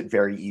that makes it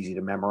very easy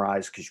to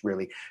memorize, because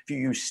really, if you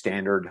use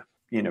standard,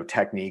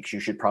 techniques,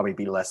 you should probably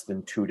be less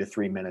than 2 to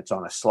 3 minutes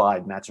on a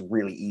slide. And that's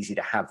really easy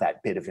to have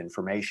that bit of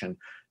information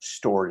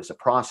stored as a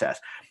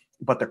process.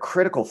 But the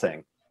critical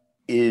thing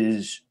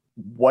is,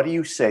 what do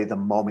you say the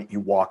moment you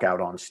walk out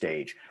on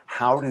stage?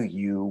 How do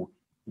you,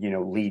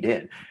 lead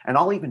in? And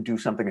I'll even do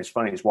something as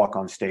funny as walk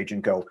on stage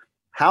and go,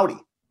 howdy.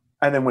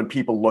 And then when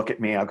people look at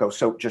me, I'll go,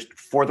 so just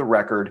for the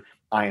record,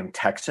 I am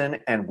Texan,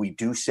 and we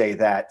do say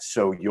that,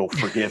 so you'll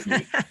forgive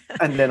me.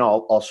 And then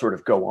I'll sort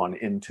of go on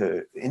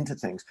into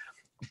things.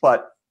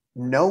 But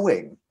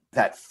knowing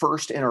that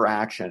first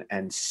interaction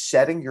and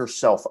setting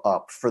yourself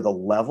up for the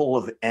level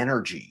of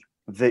energy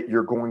that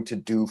you're going to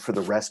do for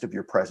the rest of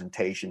your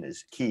presentation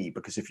is key.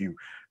 Because if you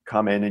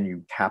come in and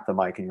you tap the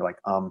mic and you're like,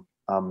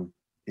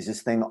 is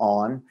this thing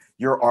on?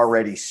 You're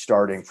already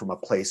starting from a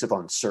place of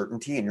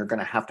uncertainty, and you're going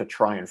to have to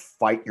try and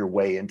fight your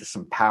way into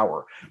some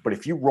power. But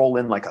if you roll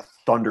in like a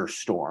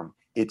thunderstorm,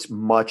 it's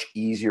much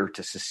easier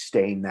to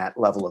sustain that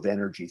level of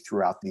energy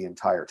throughout the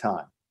entire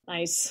time.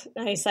 Nice.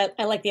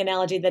 I like the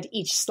analogy that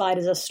each slide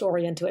is a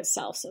story unto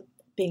itself. So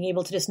being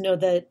able to just know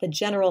the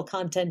general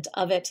content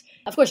of it.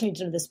 Of course, you need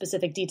to know the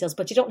specific details,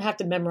 but you don't have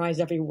to memorize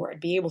every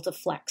word. Be able to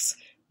flex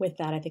with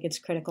that. I think it's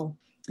critical.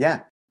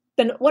 Yeah.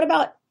 Then what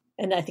about,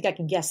 and I think I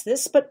can guess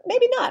this, but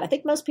maybe not. I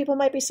think most people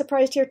might be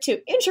surprised here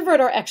too.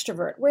 Introvert or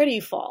extrovert? Where do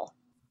you fall?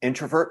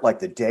 Introvert, like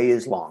the day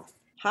is long.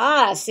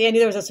 See, I knew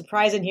there was a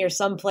surprise in here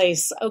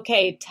someplace.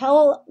 Okay,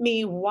 tell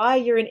me why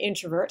you're an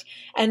introvert,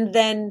 and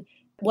then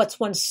what's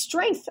one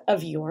strength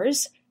of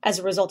yours as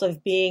a result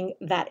of being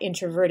that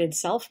introverted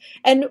self,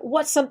 and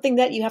what's something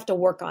that you have to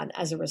work on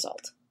as a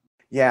result?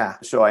 Yeah,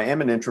 so I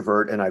am an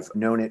introvert, and I've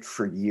known it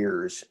for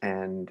years.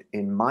 And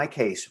in my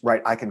case,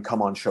 right, I can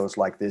come on shows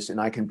like this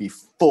and I can be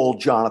full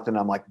Jonathan.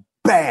 I'm like,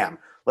 bam,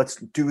 let's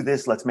do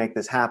this. Let's make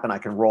this happen. I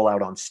can roll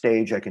out on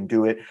stage. I can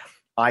do it.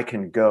 I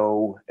can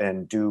go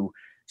and do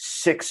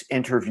 6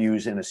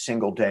 interviews in a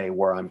single day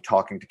where I'm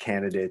talking to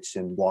candidates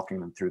and walking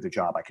them through the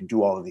job. I can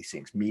do all of these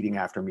things, meeting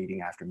after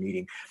meeting after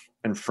meeting.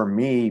 And for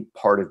me,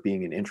 part of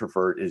being an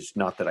introvert is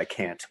not that I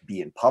can't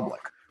be in public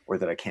or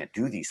that I can't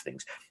do these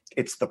things.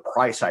 It's the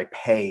price I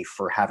pay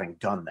for having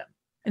done them.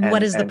 And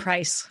what is the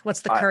price? What's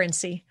the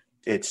currency?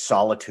 It's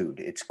solitude.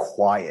 It's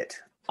quiet.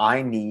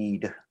 I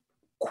need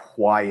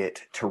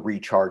quiet to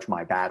recharge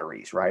my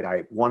batteries,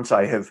 right? Once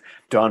I have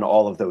done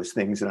all of those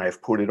things and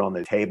I've put it on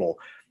the table,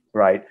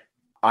 right,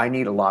 I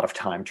need a lot of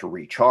time to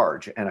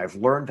recharge. And I've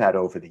learned that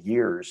over the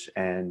years.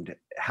 And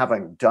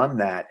having done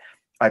that,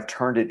 I've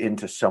turned it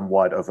into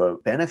somewhat of a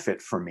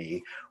benefit for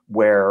me,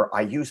 where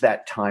I use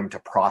that time to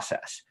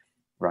process,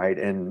 right?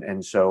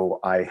 And so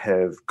I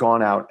have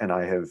gone out and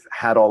I have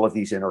had all of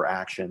these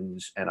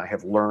interactions and I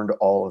have learned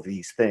all of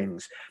these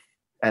things.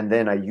 And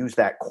then I use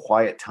that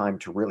quiet time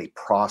to really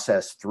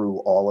process through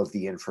all of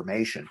the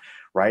information,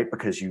 right?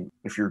 Because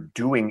if you're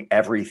doing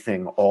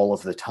everything all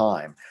of the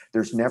time,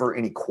 there's never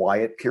any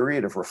quiet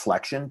period of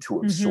reflection to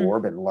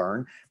absorb and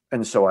learn.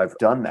 And so I've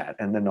done that.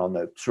 And then on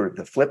the sort of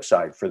the flip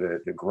side for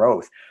the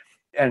growth,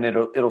 and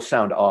it'll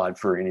sound odd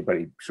for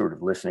anybody sort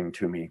of listening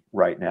to me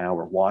right now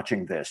or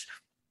watching this,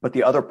 but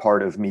the other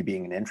part of me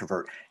being an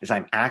introvert is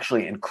I'm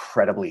actually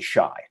incredibly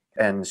shy.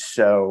 And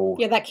so,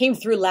 yeah, that came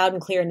through loud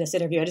and clear in this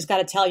interview. I just got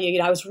to tell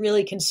you, I was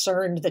really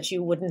concerned that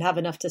you wouldn't have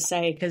enough to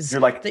say because you're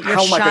like, that your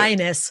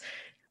shyness.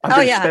 I'm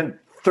going to spend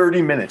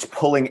 30 minutes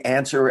pulling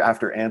answer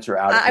after answer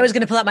out of I was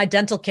going to pull out my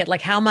dental kit.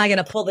 Like, how am I going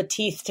to pull the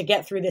teeth to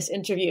get through this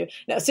interview?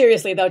 No,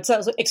 seriously though,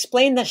 so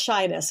explain the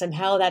shyness and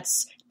how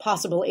that's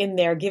possible in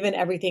there, given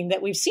everything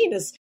that we've seen.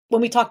 Is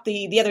when we talked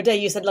the other day,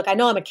 you said, look, I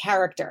know I'm a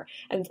character.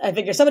 And I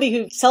figure somebody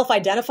who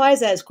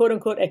self-identifies as quote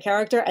unquote a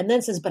character and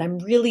then says, but I'm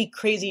really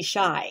crazy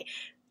shy.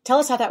 Tell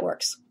us how that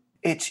works.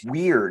 It's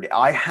weird.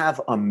 I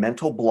have a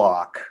mental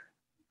block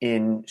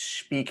in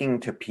speaking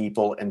to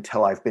people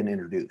until I've been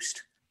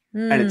introduced.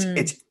 And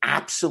it's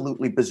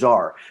absolutely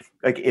bizarre.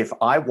 Like if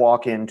I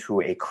walk into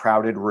a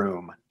crowded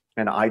room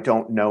and I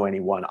don't know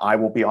anyone, I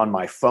will be on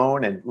my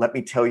phone. And let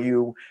me tell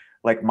you,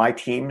 like my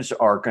teams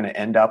are going to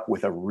end up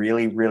with a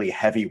really, really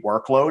heavy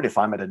workload if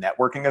I'm at a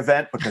networking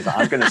event, because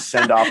I'm going to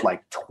send off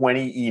like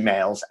 20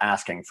 emails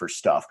asking for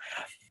stuff.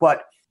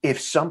 But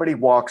if somebody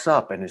walks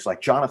up and is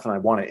like, Jonathan, I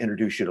want to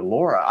introduce you to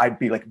Laura, I'd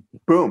be like,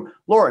 boom,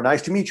 Laura,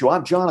 nice to meet you.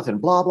 I'm Jonathan,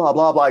 blah, blah,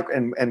 blah, blah.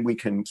 And we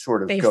can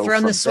sort of They've go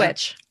thrown from the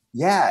switch.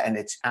 Yeah. And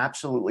it's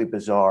absolutely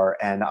bizarre.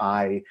 And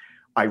I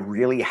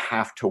really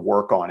have to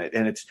work on it.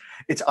 And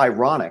it's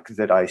ironic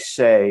that I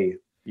say,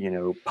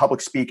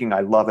 public speaking,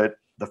 I love it.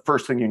 The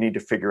first thing you need to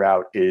figure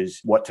out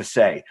is what to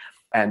say.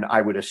 And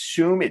I would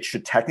assume it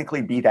should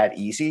technically be that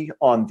easy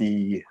on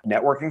the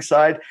networking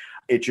side.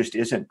 It just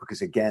isn't,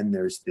 because again,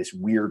 there's this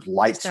weird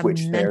light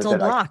switch there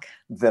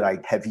that I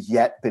have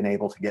yet been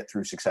able to get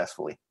through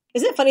successfully.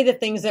 Isn't it funny the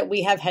things that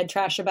we have head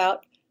trash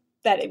about,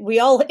 that if we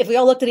all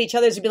looked at each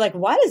other, it'd be like,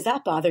 why does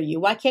that bother you?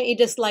 Why can't you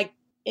just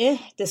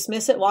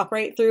dismiss it, walk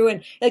right through?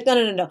 And like,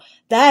 no.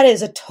 That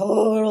is a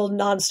total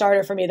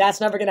non-starter for me.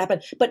 That's never going to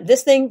happen. But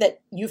this thing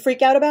that you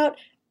freak out about,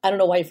 I don't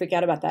know why you freak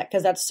out about that,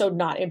 because that's so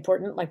not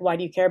important. Like, why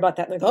do you care about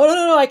that? Like, oh,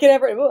 no, I can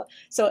never.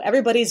 So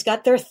everybody's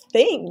got their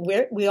thing.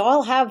 We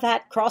all have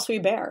that cross we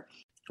bear.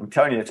 I'm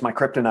telling you, it's my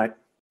kryptonite.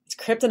 It's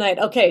kryptonite.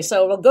 Okay,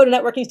 so we'll go to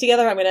networking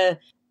together. I'm going to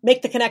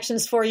make the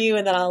connections for you,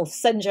 and then I'll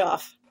send you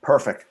off.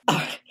 Perfect. All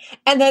right.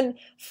 And then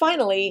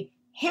finally,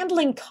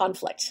 handling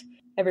conflict.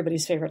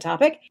 Everybody's favorite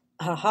topic.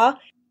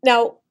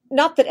 Now,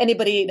 not that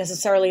anybody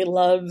necessarily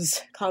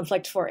loves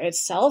conflict for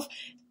itself,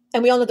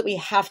 and we all know that we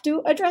have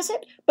to address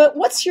it, but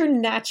what's your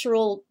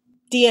natural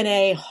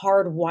DNA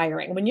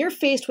hardwiring? When you're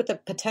faced with a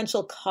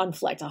potential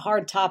conflict, a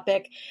hard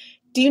topic,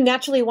 do you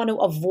naturally want to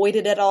avoid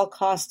it at all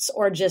costs,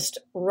 or just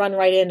run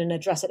right in and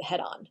address it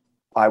head on?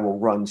 I will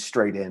run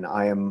straight in.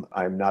 I'm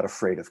not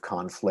afraid of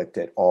conflict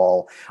at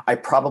all. I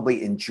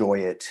probably enjoy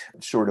it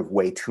sort of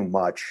way too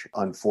much,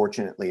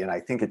 unfortunately. And I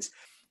think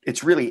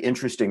it's really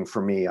interesting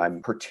for me.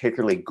 I'm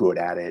particularly good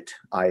at it.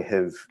 I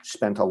have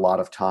spent a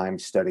lot of time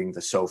studying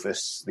the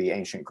sophists, the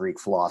ancient Greek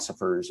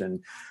philosophers,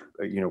 and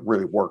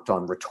really worked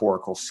on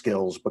rhetorical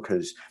skills,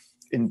 because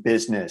in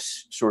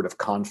business, sort of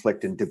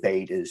conflict and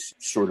debate is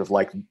sort of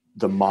like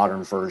the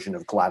modern version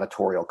of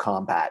gladiatorial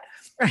combat.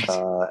 Right.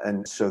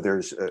 And so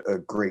there's a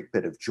great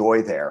bit of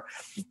joy there.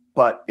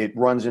 But it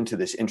runs into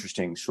this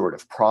interesting sort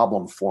of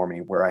problem for me,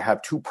 where I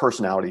have two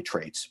personality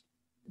traits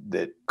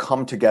that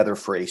come together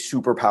for a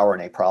superpower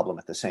and a problem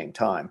at the same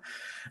time.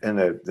 And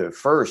the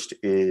first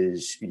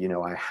is,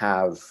 I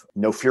have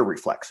no fear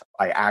reflex.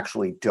 I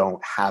actually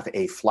don't have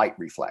a flight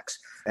reflex.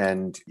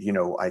 And,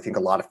 I think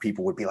a lot of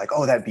people would be like,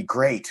 oh, that'd be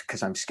great,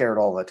 because I'm scared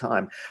all the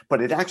time.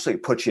 But it actually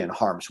puts you in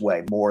harm's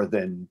way more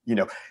than,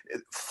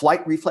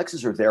 flight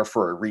reflexes are there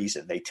for a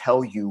reason. They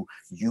tell you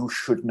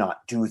should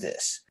not do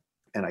this.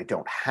 And I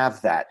don't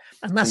have that.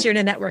 Unless you're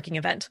in a networking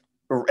event.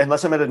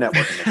 Unless I'm at a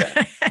networking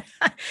event.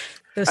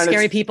 Those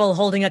scary people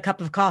holding a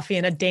cup of coffee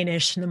and a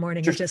Danish in the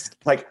morning, just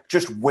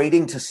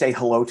waiting to say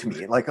hello to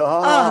me. Like,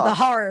 oh, the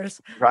horrors.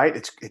 Right?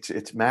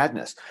 It's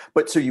madness.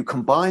 But so you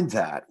combine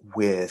that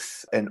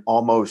with an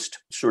almost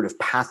sort of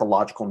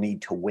pathological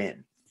need to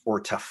win, or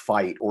to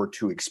fight, or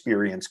to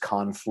experience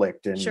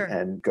conflict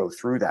and go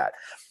through that.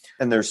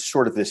 And there's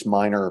sort of this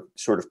minor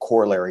sort of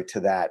corollary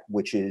to that,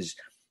 which is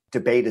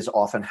debate is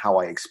often how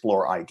I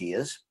explore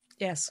ideas.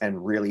 Yes.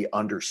 And really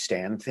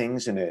understand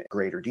things in a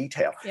greater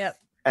detail. Yep.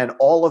 And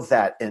all of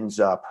that ends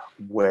up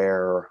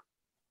where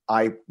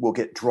I will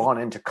get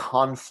drawn into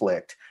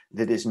conflict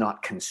that is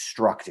not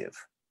constructive.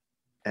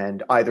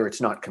 And either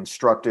it's not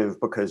constructive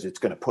because it's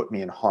going to put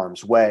me in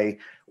harm's way,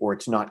 or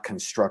it's not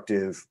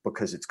constructive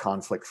because it's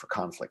conflict for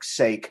conflict's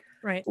sake,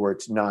 right? Or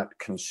it's not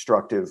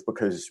constructive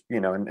because,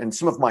 and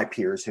some of my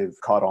peers have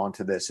caught on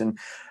to this and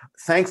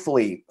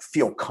thankfully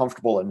feel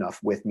comfortable enough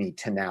with me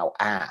to now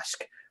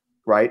ask,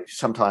 right?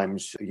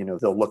 Sometimes,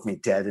 they'll look me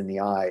dead in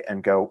the eye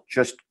and go,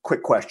 just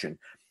quick question.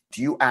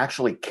 Do you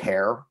actually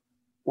care,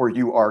 or are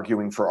you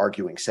arguing for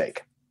arguing's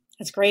sake?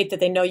 It's great that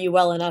they know you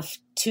well enough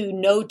to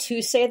know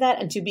to say that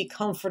and to be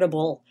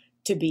comfortable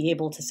to be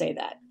able to say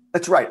that.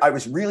 That's right. I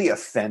was really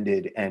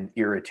offended and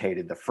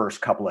irritated the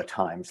first couple of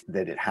times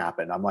that it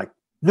happened. I'm like,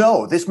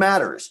 no, this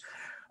matters.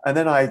 And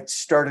then I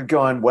started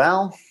going,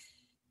 well,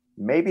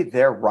 maybe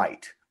they're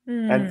right.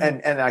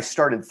 And I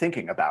started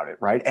thinking about it,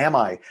 right?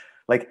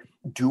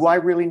 Do I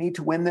really need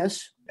to win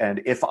this?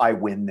 And if I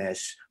win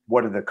this,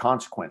 what are the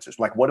consequences?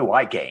 Like, what do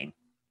I gain?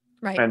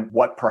 Right. And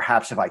what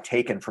perhaps have I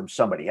taken from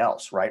somebody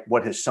else, right?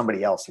 What has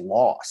somebody else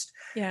lost?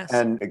 Yes.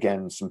 And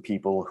again, some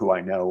people who I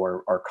know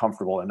are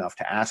comfortable enough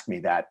to ask me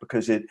that,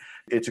 because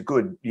it's a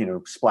good,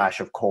 splash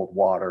of cold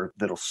water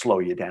that'll slow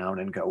you down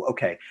and go,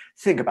 okay,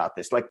 think about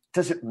this. Like,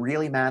 does it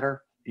really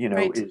matter?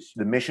 Right. Is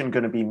the mission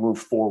going to be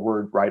moved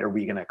forward, right? Are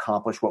we going to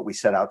accomplish what we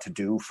set out to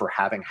do for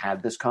having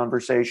had this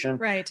conversation?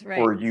 Right.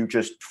 Or are you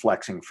just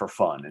flexing for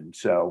fun? And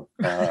so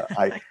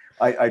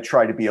I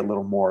try to be a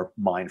little more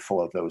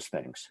mindful of those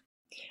things.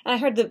 And I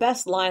heard the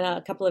best line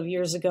a couple of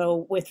years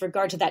ago with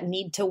regard to that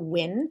need to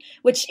win,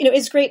 which,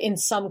 is great in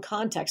some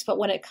context. But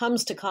when it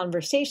comes to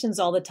conversations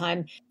all the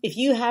time, if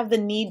you have the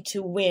need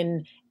to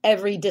win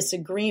every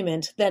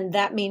disagreement, then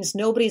that means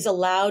nobody's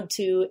allowed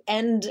to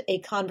end a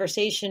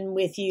conversation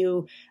with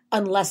you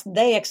unless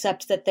they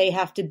accept that they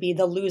have to be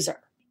the loser.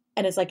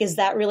 And it's like, is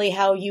that really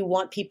how you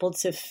want people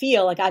to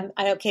feel? Like,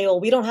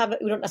 we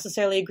don't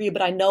necessarily agree,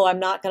 but I know I'm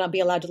not going to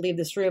be allowed to leave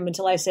this room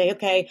until I say,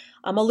 okay,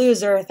 I'm a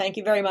loser. Thank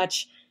you very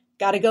much.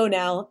 Got to go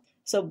now.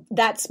 So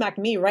that smacked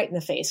me right in the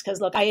face, because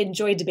look, I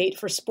enjoy debate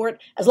for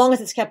sport as long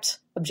as it's kept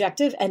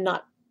objective and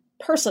not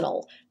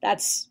personal.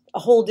 That's a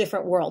whole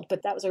different world,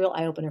 but that was a real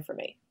eye-opener for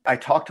me. I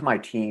talk to my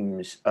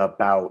teams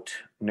about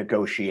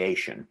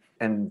negotiation,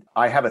 and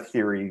I have a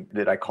theory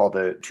that I call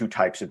the two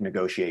types of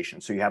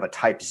negotiation. So you have a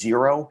type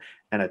 0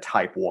 and a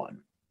type 1.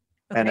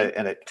 Okay.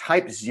 And a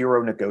type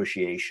 0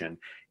 negotiation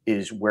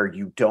is where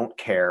you don't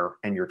care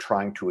and you're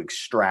trying to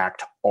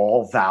extract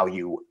all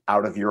value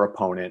out of your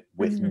opponent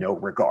with no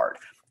regard.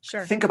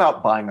 Sure. Think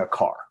about buying a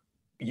car.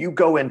 You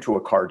go into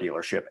a car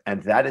dealership,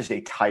 and that is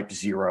a type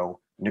 0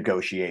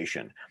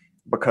 negotiation,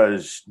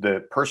 because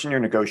the person you're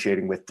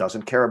negotiating with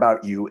doesn't care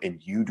about you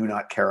and you do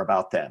not care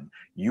about them.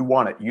 You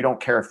want it. You don't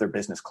care if their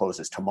business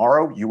closes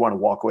tomorrow. You want to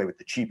walk away with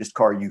the cheapest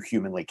car you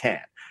humanly can.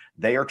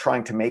 They are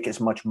trying to make as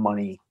much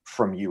money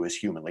from you as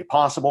humanly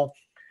possible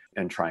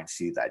and try and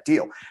see that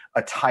deal.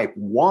 A type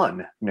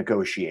 1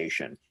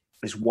 negotiation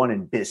is one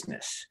in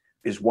business,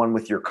 is one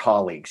with your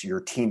colleagues,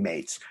 your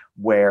teammates,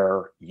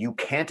 where you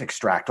can't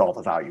extract all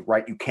the value,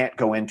 right? You can't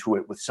go into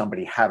it with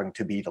somebody having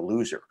to be the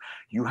loser.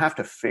 You have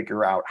to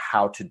figure out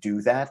how to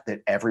do that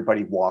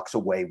everybody walks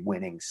away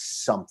winning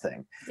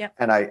something. Yep.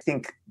 And I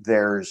think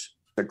there's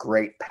a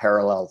great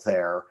parallel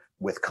there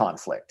with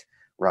conflict,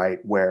 right?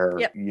 Where,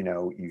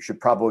 you should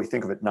probably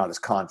think of it not as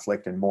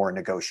conflict and more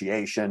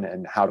negotiation.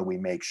 And how do we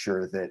make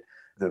sure that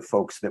the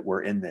folks that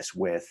we're in this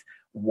with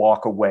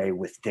walk away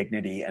with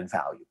dignity and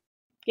value?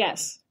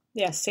 Yes.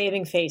 Yes.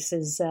 Saving face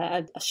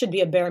should be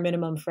a bare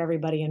minimum for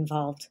everybody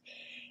involved.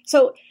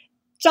 So,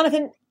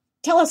 Jonathan,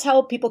 tell us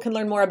how people can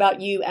learn more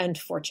about you and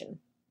Fortune.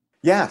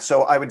 Yeah.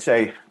 So I would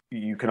say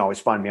you can always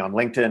find me on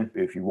LinkedIn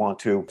if you want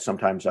to.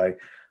 Sometimes I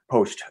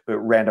post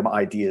random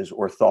ideas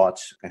or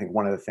thoughts. I think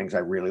one of the things I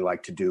really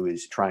like to do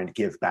is try and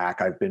give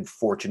back. I've been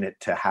fortunate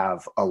to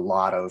have a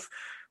lot of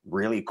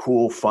really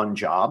cool, fun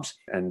jobs.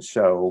 And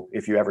so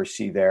if you ever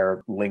see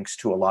there links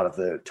to a lot of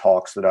the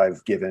talks that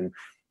I've given,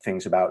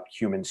 things about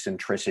human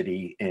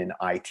centricity in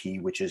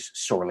IT, which is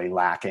sorely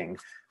lacking,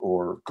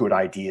 or good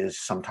ideas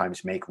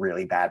sometimes make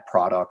really bad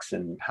products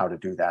and how to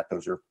do that.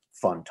 Those are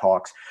fun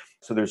talks.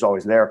 So there's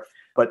always there.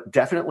 But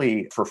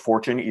definitely for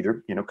Fortune,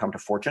 either, come to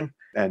Fortune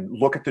and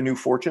look at the new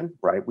Fortune,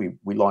 right? We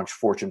launched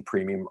Fortune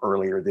Premium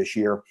earlier this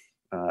year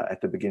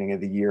at the beginning of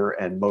the year.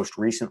 And most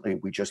recently,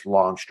 we just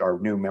launched our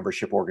new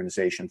membership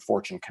organization,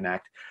 Fortune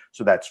Connect.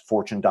 So that's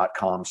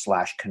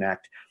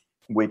fortune.com/connect,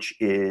 which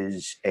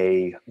is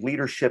a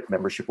leadership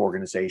membership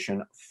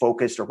organization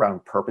focused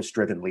around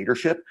purpose-driven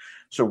leadership.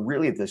 So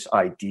really this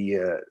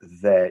idea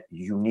that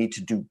you need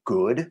to do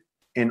good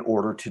in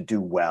order to do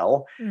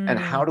well. And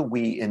how do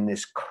we, in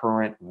this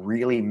current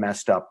really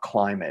messed up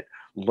climate,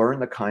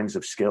 learn the kinds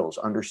of skills,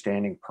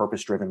 understanding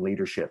purpose-driven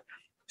leadership,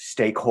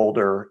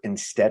 stakeholder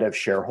instead of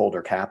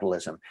shareholder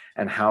capitalism,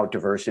 and how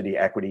diversity,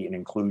 equity, and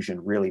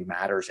inclusion really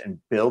matters, and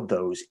build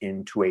those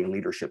into a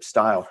leadership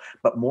style.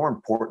 But more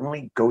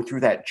importantly, go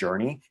through that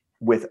journey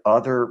with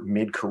other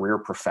mid-career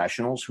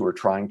professionals who are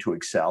trying to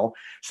excel,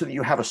 so that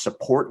you have a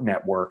support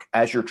network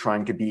as you're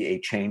trying to be a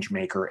change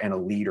maker and a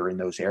leader in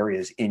those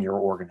areas in your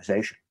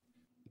organization.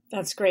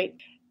 That's great.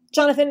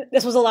 Jonathan,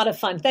 this was a lot of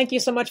fun. Thank you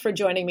so much for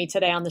joining me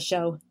today on the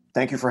show.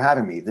 Thank you for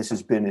having me. This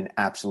has been an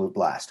absolute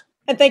blast.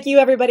 And thank you,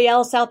 everybody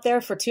else out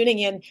there, for tuning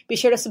in. Be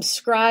sure to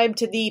subscribe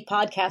to the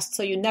podcast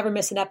so you never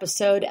miss an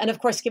episode. And of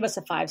course, give us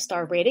a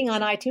 5-star rating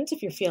on iTunes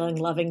if you're feeling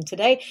loving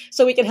today,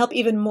 so we can help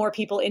even more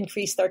people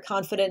increase their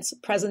confidence,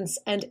 presence,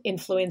 and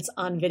influence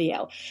on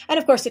video. And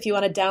of course, if you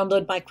want to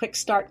download my quick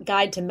start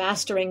guide to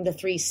mastering the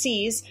 3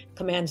 C's,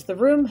 command the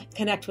room,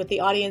 connect with the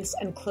audience,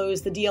 and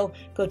close the deal,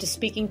 go to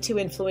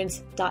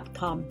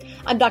speakingtoinfluence.com.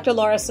 I'm Dr.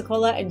 Laura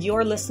Sicola, and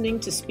you're listening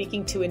to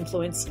Speaking to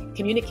Influence,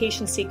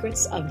 Communication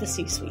Secrets of the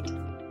C-Suite.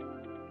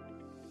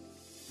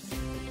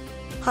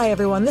 Hi,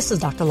 everyone. This is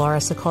Dr. Laura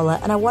Sicola,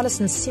 and I want to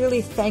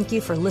sincerely thank you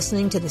for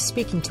listening to the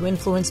Speaking to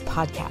Influence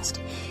podcast.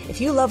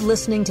 If you love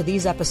listening to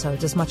these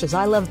episodes as much as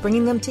I love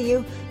bringing them to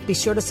you, be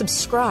sure to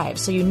subscribe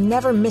so you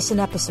never miss an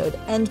episode.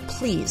 And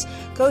please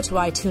go to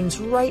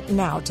iTunes right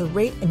now to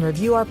rate and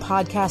review our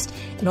podcast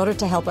in order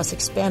to help us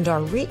expand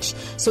our reach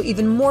so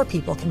even more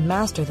people can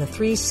master the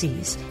 3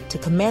 C's to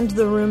command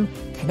the room,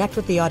 connect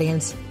with the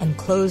audience, and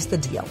close the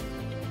deal.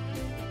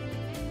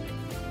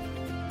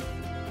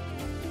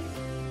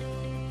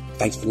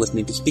 Thanks for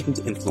listening to Speaking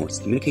to Influence,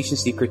 Communication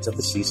Secrets of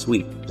the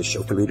C-Suite, the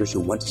show for leaders who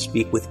want to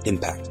speak with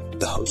impact.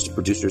 The hosts,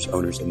 producers,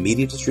 owners, and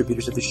media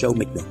distributors of the show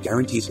make no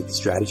guarantees that the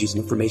strategies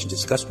and information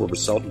discussed will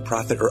result in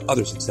profit or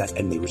other success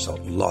and may result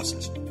in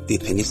losses. The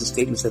opinions and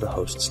statements of the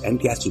hosts and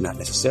guests do not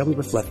necessarily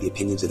reflect the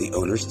opinions of the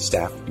owners,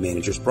 staff,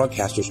 managers,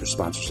 broadcasters, or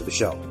sponsors of the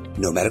show.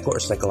 No medical or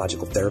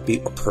psychological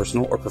therapy or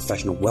personal or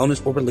professional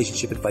wellness or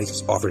relationship advice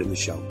is offered in the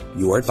show.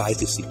 You are advised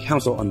to seek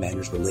counsel on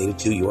matters related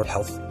to your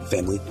health,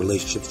 family,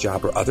 relationships,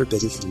 job, or other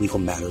business and legal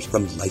matters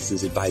from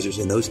licensed advisors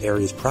in those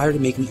areas prior to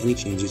making any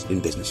changes in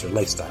business or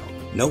lifestyle.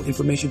 No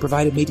information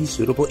provided may be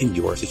suitable in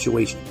your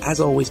situation. As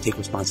always, take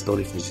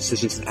responsibility for the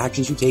decisions and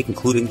actions you take,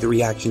 including the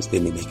reactions they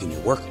may make in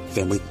your work,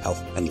 family,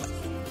 health, and life.